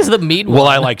them. I don't think it's the mean one.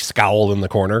 Well, I scowl in the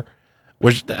corner,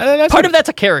 which part of that's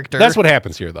a character. That's what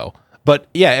happens here, though. But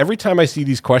yeah, every time I see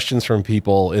these questions from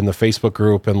people in the Facebook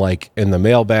group and in the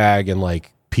mailbag and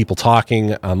people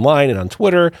talking online and on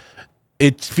Twitter,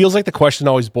 it feels like the question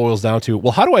always boils down to,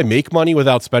 well, how do I make money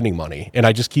without spending money? And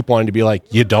I just keep wanting to be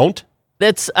like, you don't?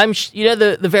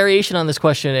 The variation on this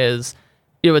question is,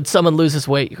 when someone loses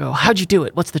weight, you go, how'd you do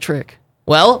it? What's the trick?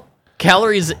 Well,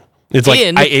 calories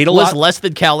in I ate a was lot, less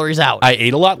than calories out. I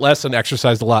ate a lot less and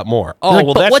exercised a lot more. Oh,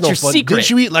 well, that's what's no your fun. secret? Did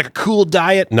you eat a cool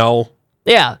diet? No.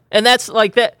 Yeah, and that's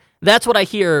that. That's what I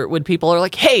hear when people are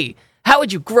like, hey, how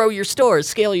would you grow your store,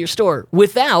 scale your store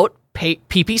without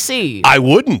PPC? I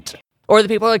wouldn't. Or the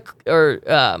people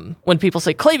are when people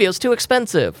say Klaviyo's too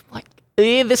expensive,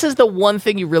 this is the one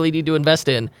thing you really need to invest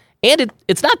in. And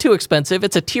it's not too expensive.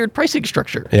 It's a tiered pricing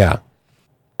structure. Yeah.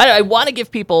 I want to give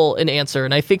people an answer,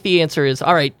 and I think the answer is,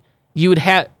 all right, you're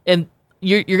going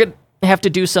to have to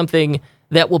do something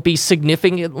that will be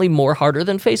significantly more harder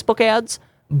than Facebook ads,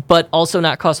 but also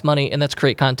not cost money, and that's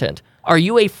create content. Are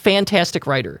you a fantastic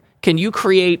writer? Can you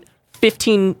create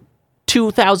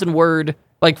 2,000 word,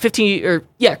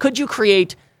 could you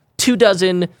create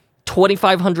 24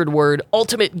 2,500 word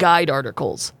ultimate guide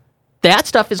articles? That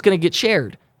stuff is going to get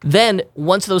shared. Then,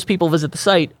 once those people visit the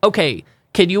site, okay,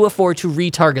 can you afford to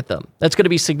retarget them? That's going to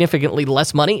be significantly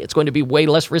less money. It's going to be way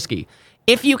less risky.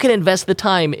 If you can invest the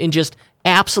time in just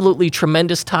absolutely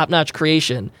tremendous top-notch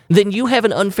creation, then you have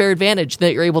an unfair advantage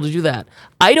that you're able to do that.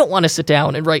 I don't want to sit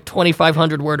down and write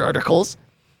 2,500 word articles.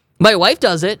 My wife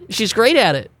does it. She's great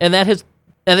at it. And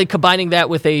then combining that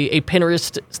with a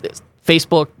Pinterest,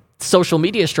 Facebook, social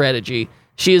media strategy,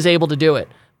 she is able to do it.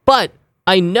 But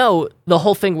I know the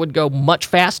whole thing would go much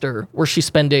faster were she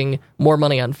spending more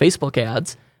money on Facebook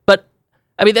ads. But,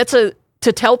 I mean, to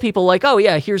tell people like, oh,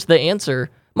 yeah, here's the answer.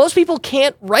 Most people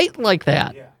can't write like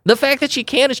that. Yeah. The fact that she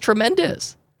can is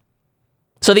tremendous.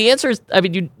 So the answer is, I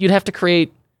mean, you'd have to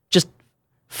create just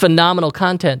phenomenal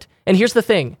content. And here's the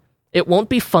thing. It won't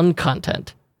be fun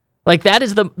content. Like, that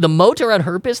is the moat around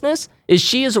her business, is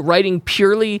she is writing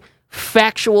purely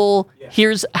factual,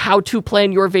 here's how to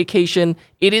plan your vacation.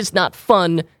 It is not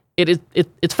fun.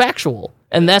 It's factual.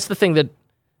 And that's the thing that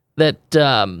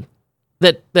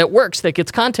works, that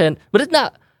gets content, but it's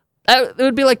not. It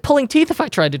would be like pulling teeth if I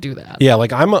tried to do that. Yeah,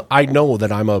 like I know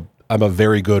that I'm a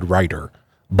very good writer,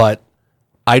 but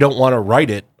I don't want to write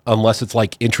it unless it's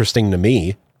like interesting to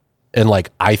me and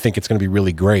like I think it's going to be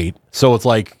really great. So it's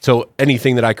like, so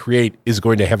anything that I create is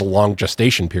going to have a long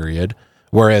gestation period,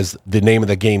 whereas the name of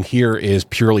the game here is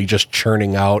purely just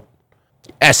churning out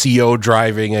SEO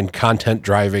driving and content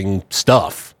driving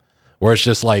stuff. Where it's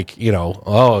just like, you know,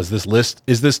 oh, is this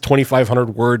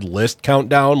 2,500 word list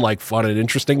countdown like fun and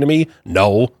interesting to me?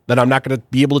 No, then I'm not going to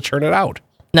be able to churn it out.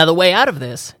 Now, the way out of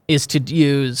this is to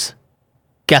use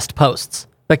guest posts.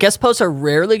 But guest posts are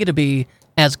rarely going to be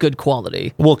as good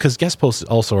quality. Well, because guest posts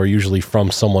also are usually from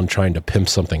someone trying to pimp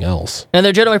something else. And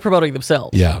they're generally promoting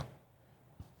themselves. Yeah.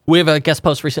 We have a guest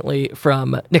post recently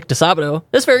from Nick DeSabato.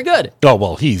 That's very good. Oh,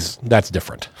 well, that's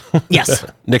different. Yes.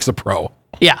 Nick's a pro.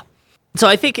 Yeah. So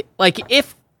I think, like,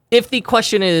 if the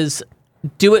question is,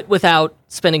 do it without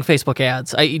spending Facebook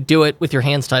ads, i.e. do it with your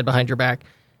hands tied behind your back,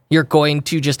 you're going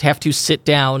to just have to sit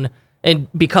down and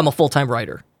become a full-time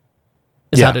writer,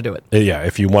 is how to do it. Yeah,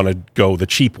 if you want to go the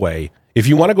cheap way. If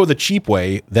you want to go the cheap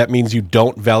way, that means you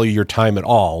don't value your time at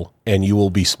all, and you will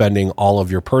be spending all of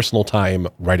your personal time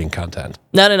writing content.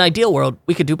 Now, in an ideal world,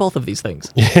 we could do both of these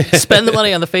things. Spend the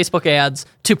money on the Facebook ads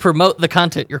to promote the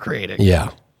content you're creating.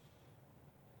 Yeah.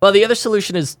 Well, the other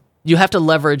solution is you have to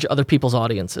leverage other people's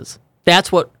audiences.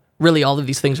 That's what really all of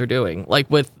these things are doing. Like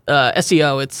with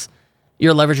SEO,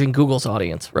 you're leveraging Google's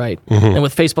audience, right? Mm-hmm. And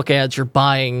with Facebook ads, you're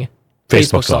buying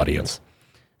Facebook's audience.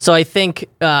 So I think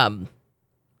one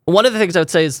of the things I would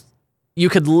say is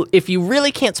if you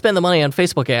really can't spend the money on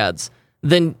Facebook ads,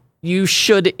 then you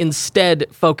should instead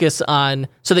focus on,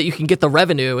 so that you can get the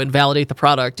revenue and validate the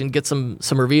product and get some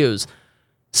reviews,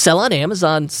 sell on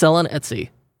Amazon, sell on Etsy,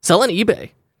 sell on eBay.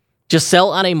 Just sell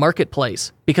on a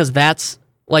marketplace, because that's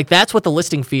what the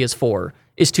listing fee is for,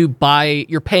 is to buy,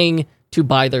 you're paying to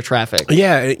buy their traffic.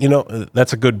 Yeah, you know,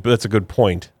 that's a good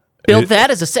point. Build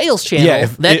that as a sales channel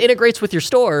that integrates with your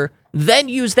store, then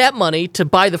use that money to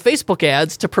buy the Facebook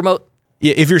ads to promote.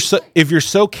 Yeah, if you're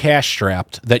so cash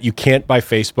strapped that you can't buy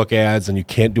Facebook ads and you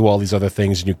can't do all these other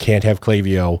things and you can't have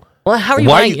Klaviyo. Well, how are you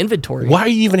buying inventory? Why are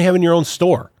you even having your own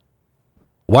store?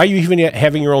 Why are you even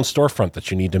having your own storefront that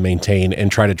you need to maintain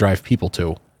and try to drive people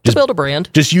to? Just build a brand.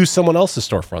 Just use someone else's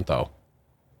storefront, though.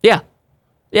 Yeah.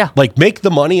 Yeah. Like, make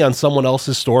the money on someone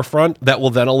else's storefront that will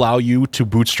then allow you to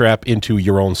bootstrap into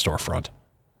your own storefront.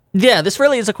 Yeah, this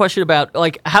really is a question about,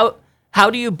 like, how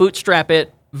do you bootstrap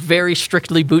it very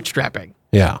strictly bootstrapping?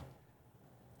 Yeah.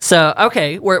 So,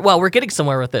 okay, we're getting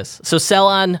somewhere with this. So sell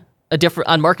on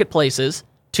marketplaces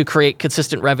to create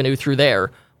consistent revenue through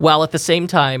there, while at the same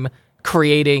time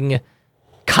creating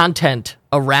content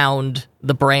around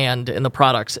the brand and the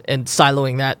products and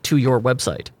siloing that to your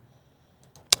website.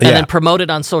 And then promote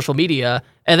it on social media.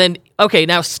 And then, okay,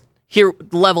 now here,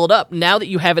 leveled up. Now that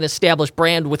you have an established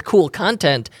brand with cool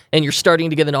content and you're starting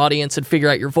to get an audience and figure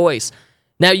out your voice,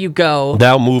 now you go...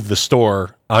 Now move the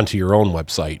store onto your own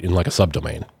website in like a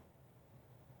subdomain.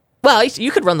 Well, you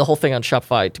could run the whole thing on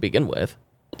Shopify to begin with.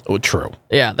 Oh, true.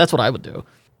 Yeah, that's what I would do.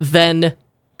 Then,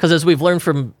 because as we've learned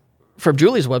from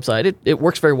Julie's website, it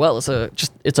works very well as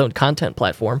just its own content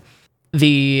platform.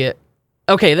 Then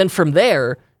from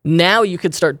there, now you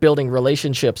could start building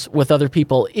relationships with other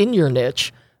people in your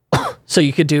niche. So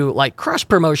you could do like cross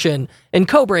promotion and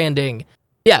co-branding.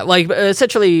 Yeah, like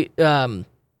essentially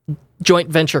joint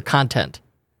venture content.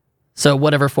 So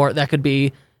whatever that could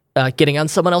be getting on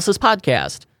someone else's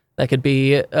podcast. That could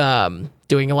be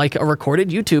doing like a recorded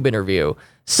YouTube interview.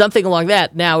 Something along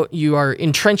that. Now you are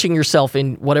entrenching yourself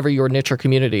in whatever your niche or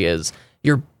community is.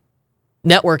 You're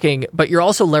networking, but you're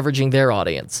also leveraging their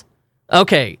audience.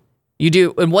 Okay, you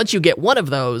do. And once you get one of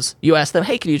those, you ask them,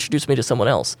 hey, can you introduce me to someone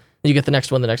else? And you get the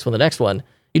next one, the next one, the next one.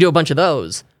 You do a bunch of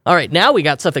those. All right, now we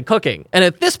got something cooking. And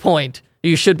at this point,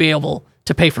 you should be able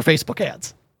to pay for Facebook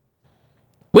ads.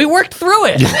 We worked through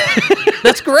it.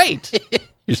 That's great.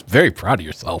 You're just very proud of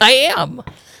yourself. I am.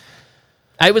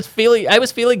 I was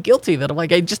feeling guilty that I'm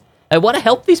like, I want to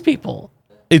help these people.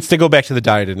 It's to go back to the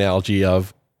diet analogy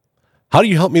of, how do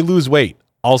you help me lose weight?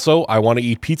 Also, I want to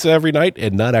eat pizza every night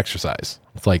and not exercise.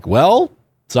 It's like, well,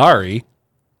 sorry.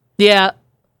 Yeah,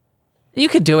 you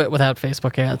could do it without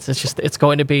Facebook ads. It's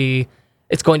going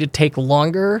to take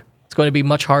longer. It's going to be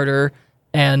much harder,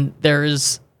 and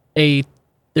there's a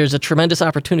tremendous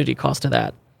opportunity cost to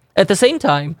that. At the same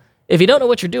time, if you don't know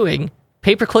what you're doing,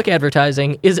 pay-per-click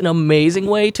advertising is an amazing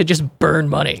way to just burn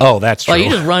money. Oh, that's true. Like, you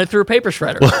just run it through a paper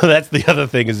shredder. Well, that's the other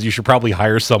thing, is you should probably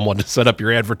hire someone to set up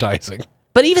your advertising.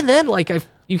 But even then, like,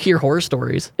 you hear horror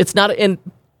stories. It's not a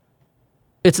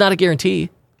guarantee.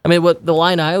 I mean, what the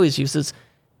line I always use is,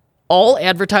 all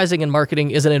advertising and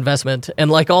marketing is an investment,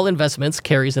 and like all investments,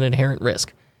 carries an inherent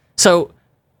risk. So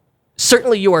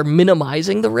certainly you are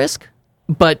minimizing the risk,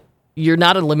 but you're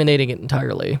not eliminating it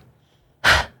entirely.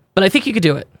 But I think you could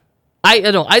do it.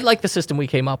 I like the system we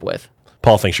came up with.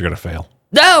 Paul thinks you're going to fail.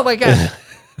 Oh my God.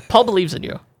 Paul believes in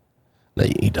you. No,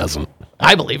 he doesn't.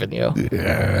 I believe in you.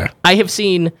 Yeah. I have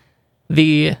seen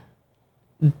the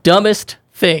dumbest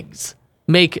things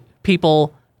make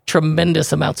people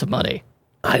tremendous amounts of money.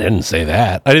 I didn't say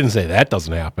that. I didn't say that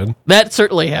doesn't happen. That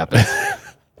certainly happens.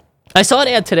 I saw an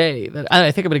ad today that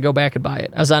I think I'm going to go back and buy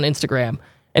it. I was on Instagram,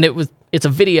 and it's a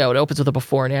video. It opens with a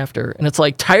before and after, and it's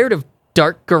like, tired of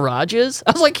dark garages?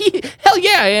 I was like, hell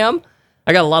yeah, I am.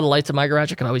 I got a lot of lights in my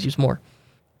garage. I can always use more.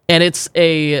 And it's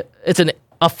a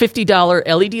 $50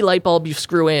 LED light bulb you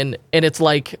screw in, and it's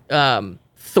like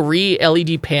 3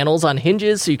 LED panels on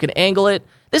hinges so you can angle it.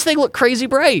 This thing looked crazy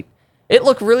bright. It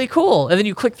looked really cool. And then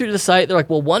you click through to the site. They're like,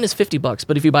 well, one is $50,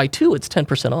 but if you buy 2, it's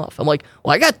 10% off. I'm like,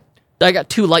 well, I got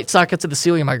 2 light sockets in the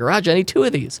ceiling in my garage. I need 2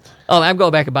 of these. Oh, I'm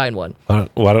going back and buying one. Why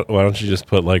don't you just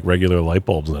put like regular light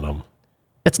bulbs in them?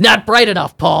 It's not bright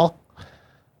enough, Paul.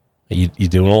 You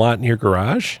doing a lot in your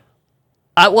garage?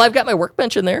 Well, I've got my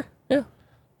workbench in there. Yeah.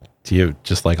 Do you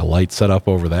just like a light set up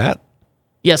over that?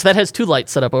 Yes, that has 2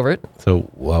 lights set up over it. So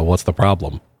what's the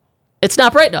problem? It's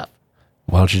not bright enough.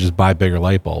 Why don't you just buy bigger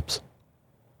light bulbs?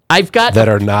 I've got that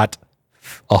are not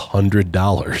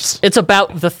 $100. It's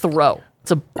about the throw.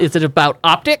 Is it about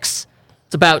optics?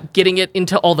 It's about getting it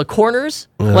into all the corners.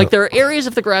 Like, there are areas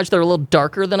of the garage that are a little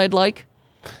darker than I'd like.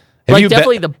 Like,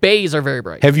 definitely the bays are very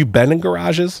bright. Have you been in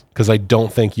garages? Because I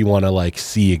don't think you want to like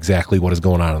see exactly what is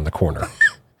going on in the corner.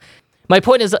 My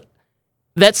point is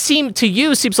that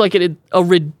seems like a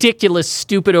ridiculous,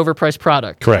 stupid, overpriced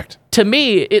product. Correct. To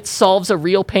me, it solves a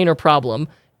real pain or problem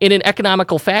in an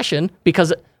economical fashion,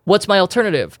 because what's my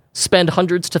alternative? Spend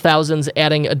hundreds to thousands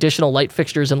adding additional light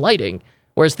fixtures and lighting.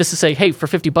 Whereas this is saying, hey, for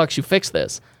 $50, you fix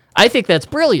this. I think that's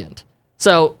brilliant.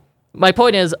 So my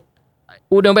point is,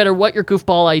 no matter what your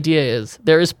goofball idea is,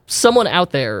 there is someone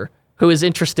out there who is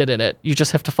interested in it. You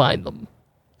just have to find them.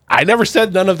 I never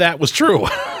said none of that was true.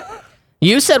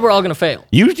 You said we're all going to fail.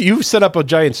 You set up a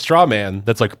giant straw man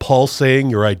that's like Paul saying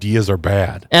your ideas are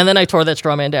bad. And then I tore that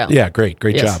straw man down. Yeah, great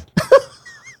job.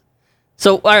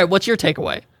 So, all right, what's your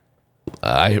takeaway?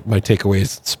 My takeaway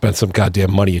is spend some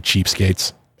goddamn money at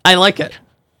cheapskates. I like it.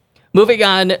 Moving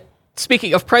on,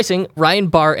 speaking of pricing, Ryan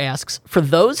Barr asks, for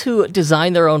those who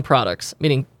design their own products,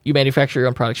 meaning you manufacture your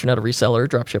own products, you're not a reseller or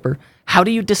dropshipper, how do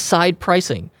you decide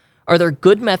pricing? Are there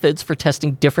good methods for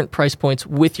testing different price points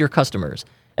with your customers?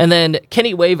 And then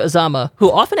Kenny Wave Azama,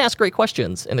 who often asks great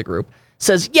questions in the group,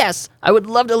 says, yes, I would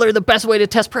love to learn the best way to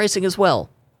test pricing as well.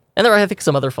 And there are, I think,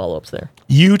 some other follow-ups there.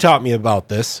 You taught me about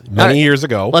this many years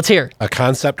ago. Let's hear. A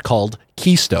concept called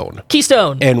Keystone.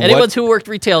 Keystone. And anyone who worked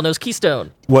retail knows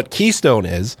Keystone. What Keystone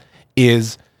is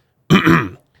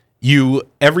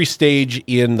every stage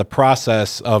in the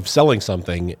process of selling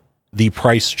something, the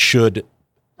price should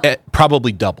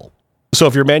probably double. So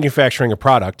if you're manufacturing a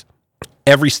product,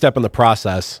 every step in the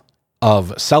process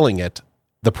of selling it,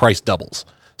 the price doubles.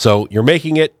 So you're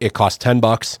making it, it costs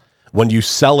 $10. When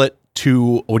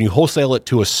you wholesale it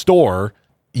to a store,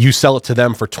 you sell it to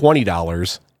them for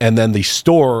 $20, and then the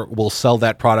store will sell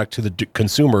that product to the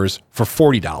consumers for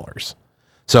 $40.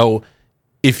 So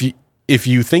if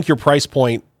you think your price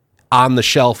point on the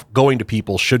shelf going to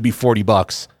people should be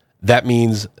 $40, that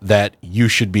means that you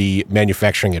should be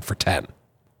manufacturing it for $10.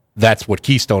 That's what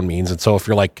Keystone means. And so if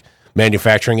you're like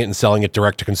manufacturing it and selling it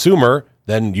direct to consumer,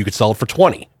 then you could sell it for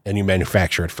 $20 and you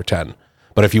manufacture it for $10.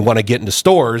 But if you want to get into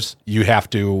stores, you have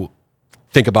to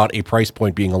think about a price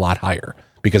point being a lot higher,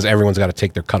 because everyone's got to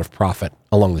take their cut of profit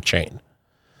along the chain.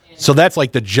 So that's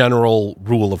like the general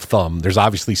rule of thumb. There's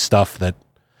obviously stuff that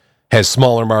has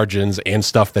smaller margins and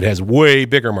stuff that has way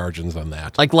bigger margins than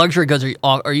that. Like luxury goods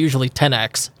are usually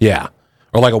 10x. Yeah.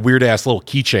 Or like a weird ass little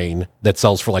keychain that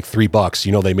sells for like $3.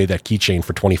 You know, they made that keychain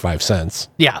for 25 cents.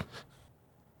 Yeah.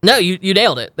 No, you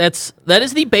nailed it. That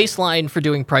is the baseline for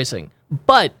doing pricing.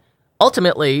 But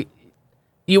ultimately,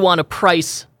 you want to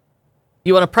price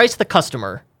the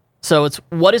customer. So it's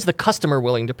what is the customer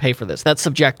willing to pay for this? That's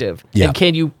subjective. Yeah. And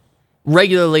can you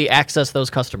regularly access those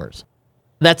customers?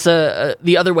 That's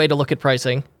the other way to look at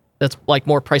pricing. That's like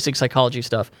more pricing psychology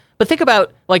stuff. But think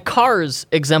about, like, cars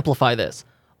exemplify this.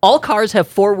 All cars have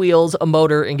 4 wheels, a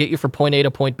motor, and get you from point A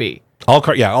to point B. All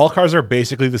cars are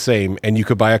basically the same, and you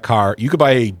could buy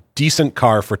a decent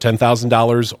car for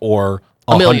 $10,000 or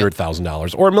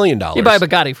 $100,000 or $1 million. You buy a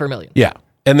Bugatti for $1 million. Yeah.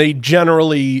 And they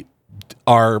generally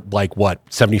are like, what,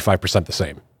 75% the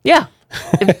same. Yeah.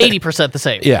 80% the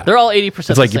same. Yeah. They're all 80% the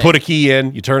same. It's like you put a key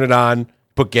in, you turn it on,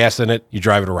 put gas in it, you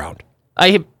drive it around.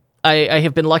 I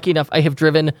have been lucky enough. I have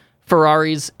driven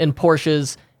Ferraris and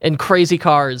Porsches and crazy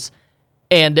cars,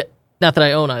 and not that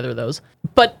I own either of those,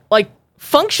 but like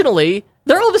functionally,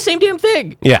 they're all the same damn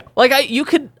thing. Yeah. Like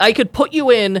I could put you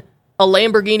in a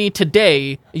Lamborghini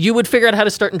today, you would figure out how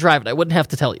to start and drive it. I wouldn't have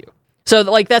to tell you. So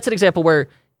like that's an example where,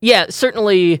 yeah,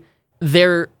 certainly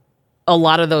a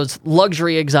lot of those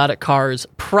luxury exotic cars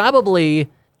probably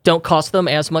don't cost them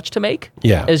as much to make.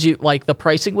 Yeah. As you like the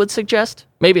pricing would suggest.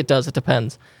 Maybe it does, it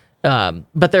depends.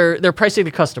 But they're pricing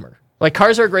the customer. Like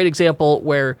cars are a great example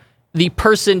where the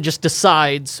person just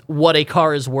decides what a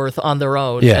car is worth on their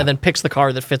own and then picks the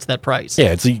car that fits that price.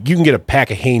 Yeah, you can get a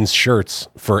pack of Hanes shirts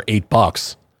for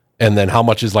 $8, and then how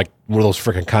much is like one of those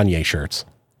freaking Kanye shirts?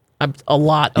 A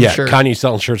lot, I'm sure. Kanye's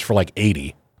selling shirts for like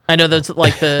 $80. I know that's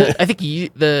like I think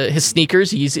his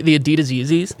sneakers, Yeezy, the Adidas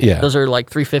Yeezys. Yeah, those are like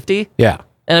 $350. Yeah,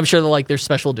 and I'm sure that like their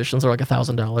special editions are like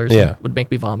 $1,000. Yeah, would make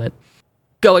me vomit.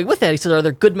 Going with that, he says, are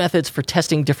there good methods for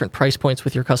testing different price points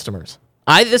with your customers?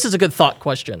 This is a good thought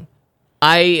question.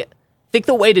 I think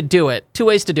the way to do it, 2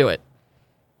 ways to do it.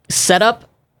 Set up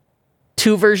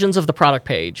 2 versions of the product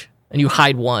page, and you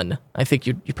hide one. I think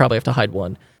you probably have to hide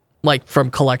one, like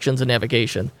from collections and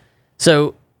navigation.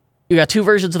 So you got 2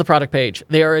 versions of the product page.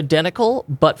 They are identical,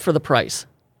 but for the price.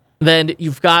 Then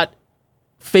you've got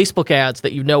Facebook ads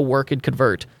that you know work and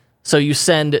convert. So you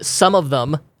send some of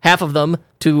them, half of them,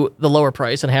 to the lower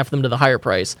price and half of them to the higher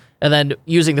price. And then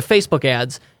using the Facebook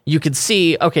ads, you can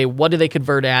see, okay, what do they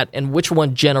convert at and which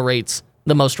one generates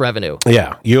the most revenue.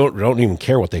 Yeah, you don't even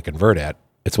care what they convert at.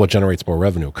 It's what generates more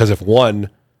revenue. Because if one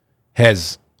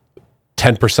has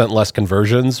 10% less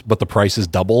conversions, but the price is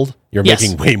doubled, you're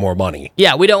making way more money.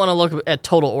 Yeah, we don't want to look at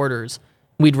total orders.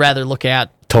 We'd rather look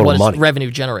at total money.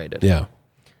 Revenue generated. Yeah.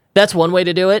 That's one way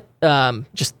to do it.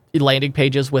 Just landing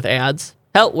pages with ads.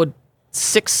 Hell,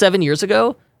 6-7 years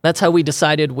ago, that's how we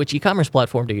decided which e-commerce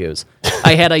platform to use.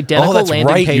 I had identical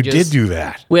landing pages. You did do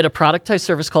that. We had a productized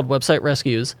service called Website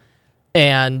Rescues,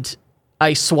 and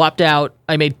I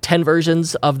made 10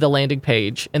 versions of the landing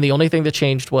page, and the only thing that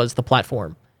changed was the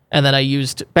platform. And then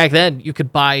back then, you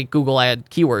could buy Google ad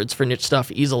keywords for niche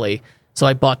stuff easily. So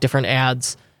I bought different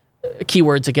ads,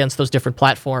 keywords against those different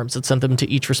platforms and sent them to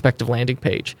each respective landing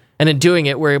page. And in doing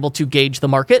it, we're able to gauge the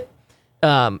market,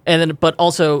 but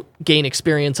also gain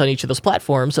experience on each of those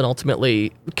platforms and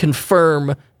ultimately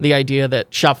confirm the idea that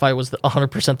Shopify was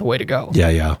 100% the way to go.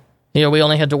 Yeah. You know, we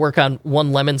only had to work on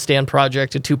 1 Lemon Stand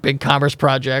project and 2 BigCommerce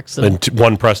projects. And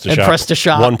 1 Press to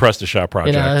Shop. 1 Press to Shop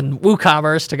project. You know, and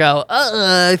WooCommerce to go,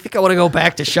 I think I want to go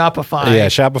back to Shopify. Yeah,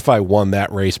 Shopify won that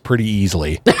race pretty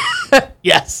easily.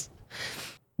 Yes.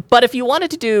 But if you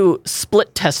wanted to do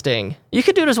split testing, you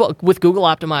could do it as well with Google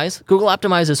Optimize. Google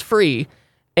Optimize is free,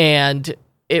 and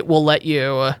it will let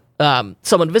you,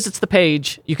 someone visits the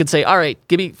page, you can say, all right,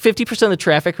 give me 50% of the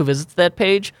traffic who visits that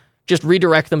page, just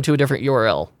redirect them to a different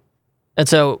URL. And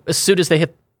so as soon as they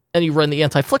hit, and you run the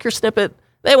anti-flicker snippet,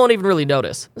 they won't even really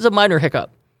notice. There's a minor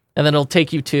hiccup. And then it'll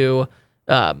take you to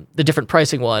the different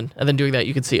pricing one, and then doing that,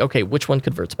 you can see, okay, which one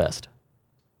converts best.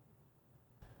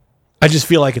 I just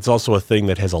feel like it's also a thing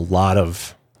that has a lot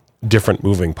of different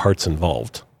moving parts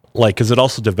involved. Like, because it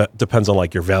also depends on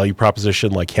like your value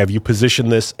proposition. Like, have you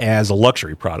positioned this as a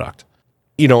luxury product?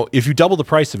 You know, if you double the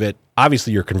price of it,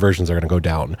 obviously your conversions are going to go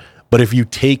down. But if you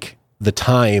take the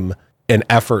time and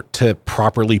effort to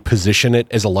properly position it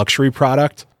as a luxury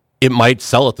product, it might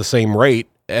sell at the same rate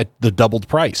at the doubled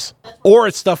price. Or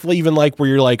it's stuff even like where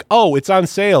you're like, oh, it's on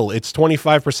sale, it's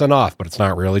 25% off, but it's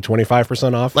not really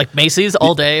 25% off. Like Macy's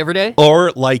all day, every day?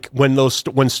 Or like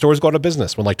when stores go out of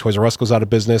business, when like Toys R Us goes out of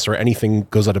business or anything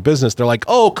goes out of business, they're like,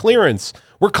 oh, clearance.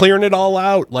 We're clearing it all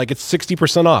out. Like it's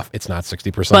 60% off. It's not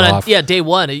 60% off. Yeah, day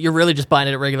one, you're really just buying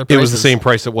it at regular prices. It was the same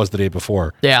price it was the day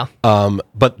before. Yeah.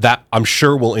 But that I'm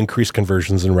sure will increase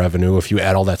conversions and revenue if you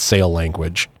add all that sale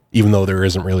language, even though there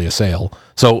isn't really a sale.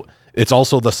 So It's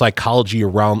also the psychology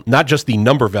around not just the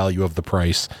number value of the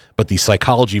price, but the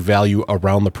psychology value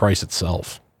around the price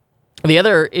itself. The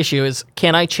other issue is,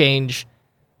 can I change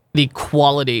the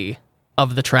quality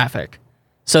of the traffic?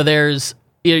 So there's,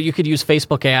 you could use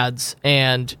Facebook ads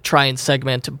and try and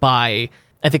segment by,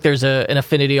 I think there's an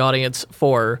affinity audience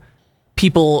for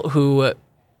people who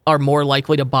are more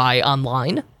likely to buy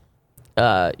online.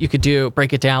 You could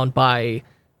break it down by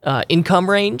income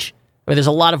range. I mean, there's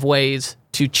a lot of ways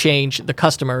to change the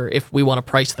customer if we want to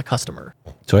price the customer.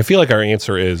 So I feel like our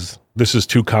answer is this is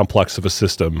too complex of a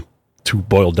system to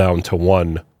boil down to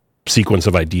one sequence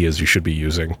of ideas you should be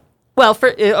using. Well, so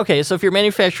if you're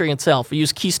manufacturing itself, you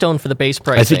use Keystone for the base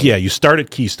pricing. I think, you start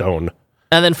at Keystone.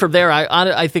 And then from there,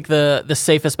 I think the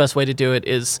safest, best way to do it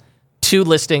is 2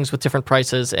 listings with different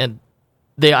prices and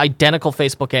the identical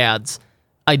Facebook ads,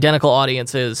 identical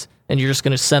audiences, and you're just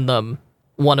going to send them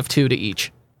one of 2 to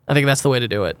each. I think that's the way to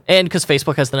do it. And because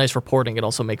Facebook has the nice reporting, it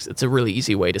also makes it's a really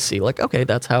easy way to see, like, okay,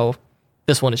 that's how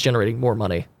this one is generating more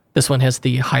money. This one has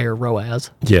the higher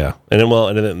ROAS. Yeah. And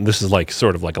then this is like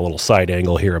sort of like a little side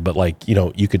angle here, but like,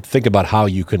 you could think about how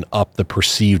you can up the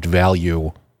perceived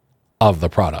value of the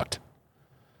product.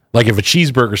 Like if a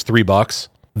cheeseburger's $3,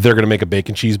 they're going to make a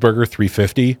bacon cheeseburger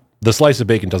 $3.50. The slice of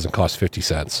bacon doesn't cost 50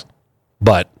 cents,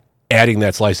 but adding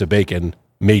that slice of bacon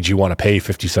made you want to pay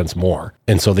 50 cents more.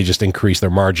 And so they just increased their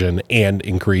margin and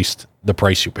increased the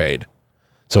price you paid.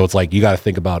 So it's like, you got to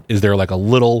think about, is there a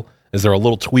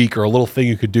little tweak or a little thing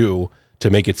you could do to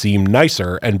make it seem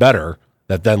nicer and better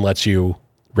that then lets you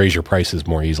raise your prices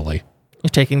more easily? You're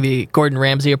taking the Gordon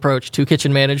Ramsay approach to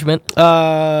kitchen management,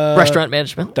 restaurant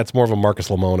management. That's more of a Marcus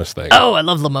Lemonis thing. Oh, I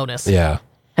love Lemonis. Yeah.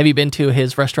 Have you been to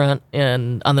his restaurant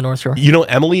on the North Shore?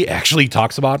 Emily actually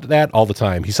talks about that all the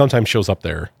time. He sometimes shows up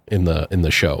there in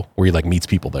the show where he like meets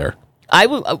people there.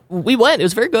 We went. It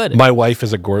was very good. My wife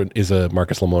is a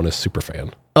Marcus Lemonis super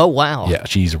fan. Oh wow. Yeah,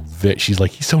 she's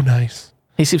like, he's so nice.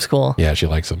 He seems cool. Yeah, she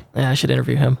likes him. Yeah, I should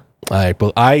interview him. I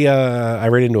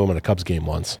ran into him at a Cubs game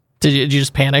once. Did you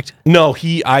just panicked? No,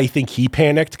 I think he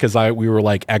panicked because we were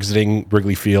like exiting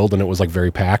Wrigley Field and it was like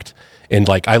very packed. And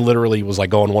like, I literally was like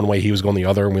going one way, he was going the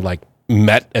other, and we like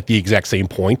met at the exact same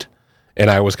point.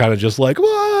 And I was kind of just like, well,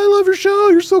 I love your show.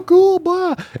 You're so cool.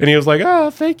 Blah. And he was like, oh,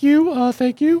 thank you.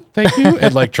 Thank you. Thank you.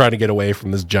 And like trying to get away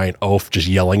from this giant oaf just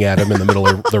yelling at him in the middle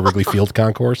of the Wrigley Field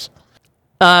concourse.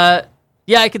 Yeah,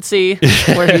 I could see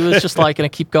where he was just like going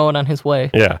to keep going on his way.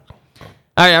 Yeah.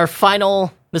 All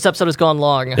right, this episode has gone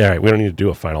long. Yeah, all right, we don't need to do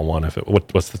a final one.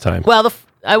 What's the time? Well,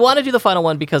 I want to do the final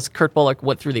one because Kurt Bullock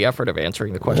went through the effort of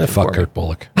answering the question. Fuck Kurt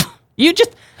Bullock.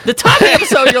 The top of the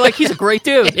episode, you're like, he's a great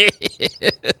dude.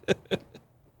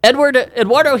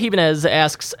 Eduardo Jimenez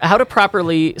asks how to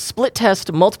properly split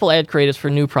test multiple ad creatives for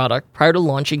a new product prior to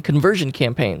launching conversion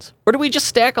campaigns. Or do we just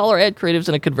stack all our ad creatives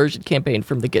in a conversion campaign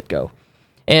from the get-go?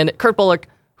 And Kurt Bullock,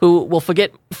 who will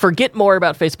forget more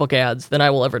about Facebook ads than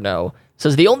I will ever know,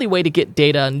 says the only way to get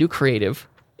data on new creative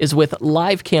is with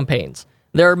live campaigns.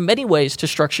 There are many ways to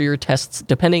structure your tests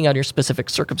depending on your specific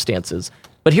circumstances,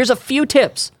 but here's a few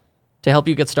tips to help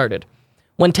you get started.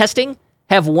 When testing,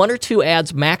 have 1 or 2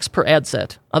 ads max per ad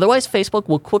set. Otherwise, Facebook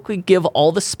will quickly give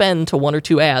all the spend to 1 or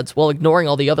 2 ads while ignoring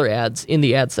all the other ads in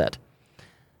the ad set.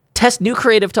 Test new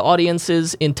creative to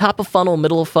audiences in top of funnel,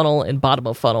 middle of funnel, and bottom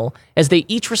of funnel, as they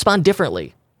each respond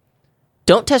differently.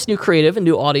 Don't test new creative and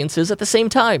new audiences at the same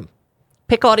time.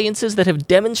 Pick audiences that have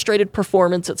demonstrated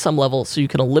performance at some level so you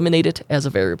can eliminate it as a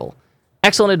variable.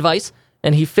 Excellent advice.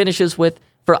 And he finishes with,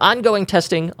 for ongoing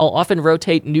testing, I'll often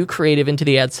rotate new creative into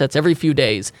the ad sets every few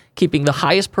days, keeping the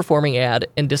highest performing ad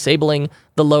and disabling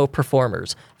the low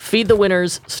performers. Feed the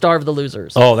winners, starve the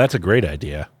losers. Oh, that's a great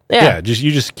idea. Yeah.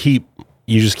 You just keep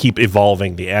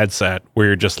evolving the ad set where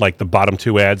you're just like the bottom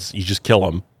 2 ads, you just kill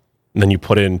them. And then you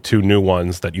put in 2 new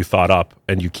ones that you thought up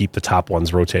and you keep the top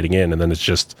ones rotating in. And then it's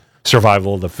just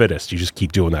survival of the fittest. You just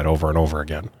keep doing that over and over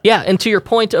again. Yeah. And to your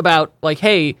point about like,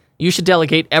 hey, you should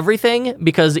delegate everything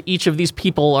because each of these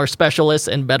people are specialists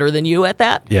and better than you at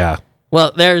that. Yeah.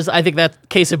 Well, I think that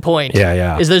case in point.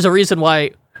 Yeah. Is there's a reason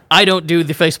why I don't do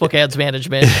the Facebook ads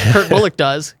management. Kurt Bullock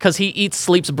does because he eats,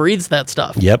 sleeps, breathes that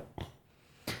stuff. Yep.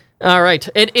 All right.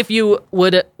 And if you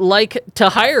would like to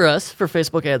hire us for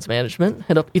Facebook ads management,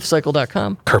 hit up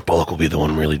ethcycle.com. Kurt Bullock will be the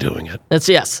one really doing it. That's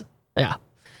yes. Yeah.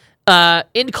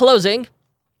 In closing,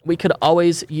 we could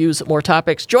always use more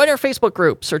topics. Join our Facebook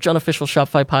group. Search Unofficial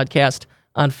Shopify Podcast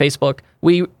on Facebook.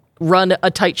 We run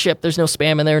a tight ship. There's no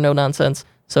spam in there, no nonsense.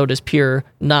 So it is pure,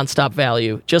 nonstop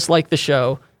value. Just like the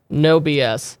show. No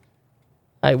BS.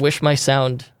 I wish my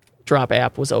sound drop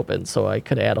app was open so I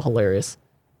could add a hilarious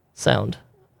sound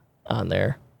on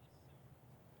there.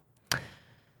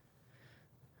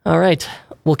 All right.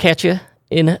 We'll catch you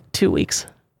in 2 weeks.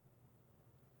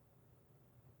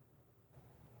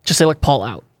 Just say, like, Paul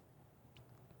out.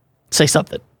 Say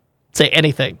something. Say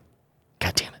anything.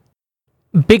 God damn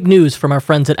it. Big news from our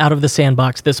friends at Out of the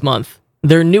Sandbox this month.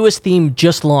 Their newest theme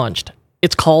just launched.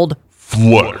 It's called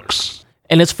Flex.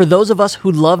 And it's for those of us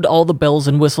who loved all the bells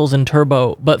and whistles in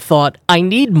Turbo, but thought, I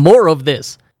need more of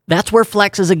this. That's where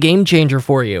Flex is a game changer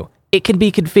for you. It can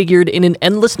be configured in an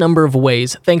endless number of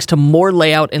ways thanks to more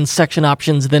layout and section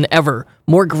options than ever,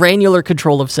 more granular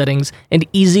control of settings, and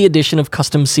easy addition of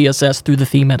custom CSS through the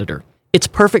theme editor. It's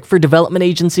perfect for development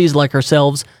agencies like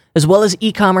ourselves, as well as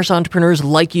e-commerce entrepreneurs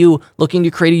like you looking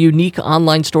to create a unique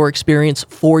online store experience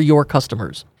for your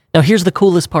customers. Now here's the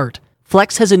coolest part.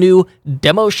 Flex has a new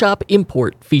Demo Shop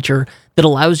Import feature that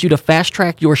allows you to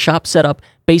fast-track your shop setup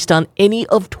based on any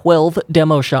of 12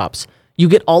 demo shops. You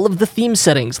get all of the theme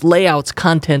settings, layouts,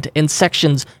 content, and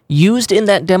sections used in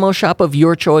that demo shop of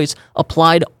your choice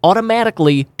applied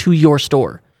automatically to your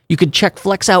store. You can check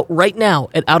Flex out right now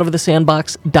at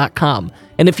outofthesandbox.com.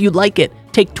 And if you like it,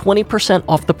 take 20%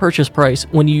 off the purchase price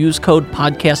when you use code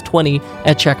podcast20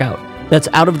 at checkout. That's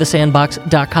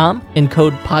outofthesandbox.com and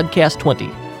code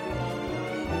podcast20.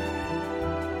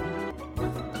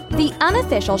 The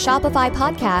unofficial Shopify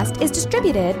podcast is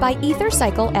distributed by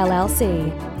EtherCycle LLC.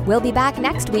 We'll be back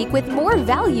next week with more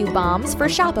value bombs for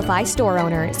Shopify store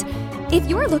owners. If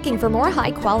you're looking for more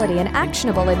high-quality and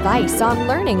actionable advice on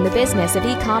learning the business of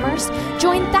e-commerce,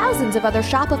 join thousands of other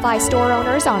Shopify store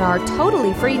owners on our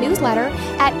totally free newsletter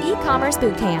at e-commerce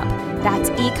bootcamp. That's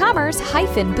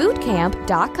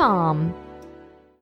e-commerce-bootcamp.com.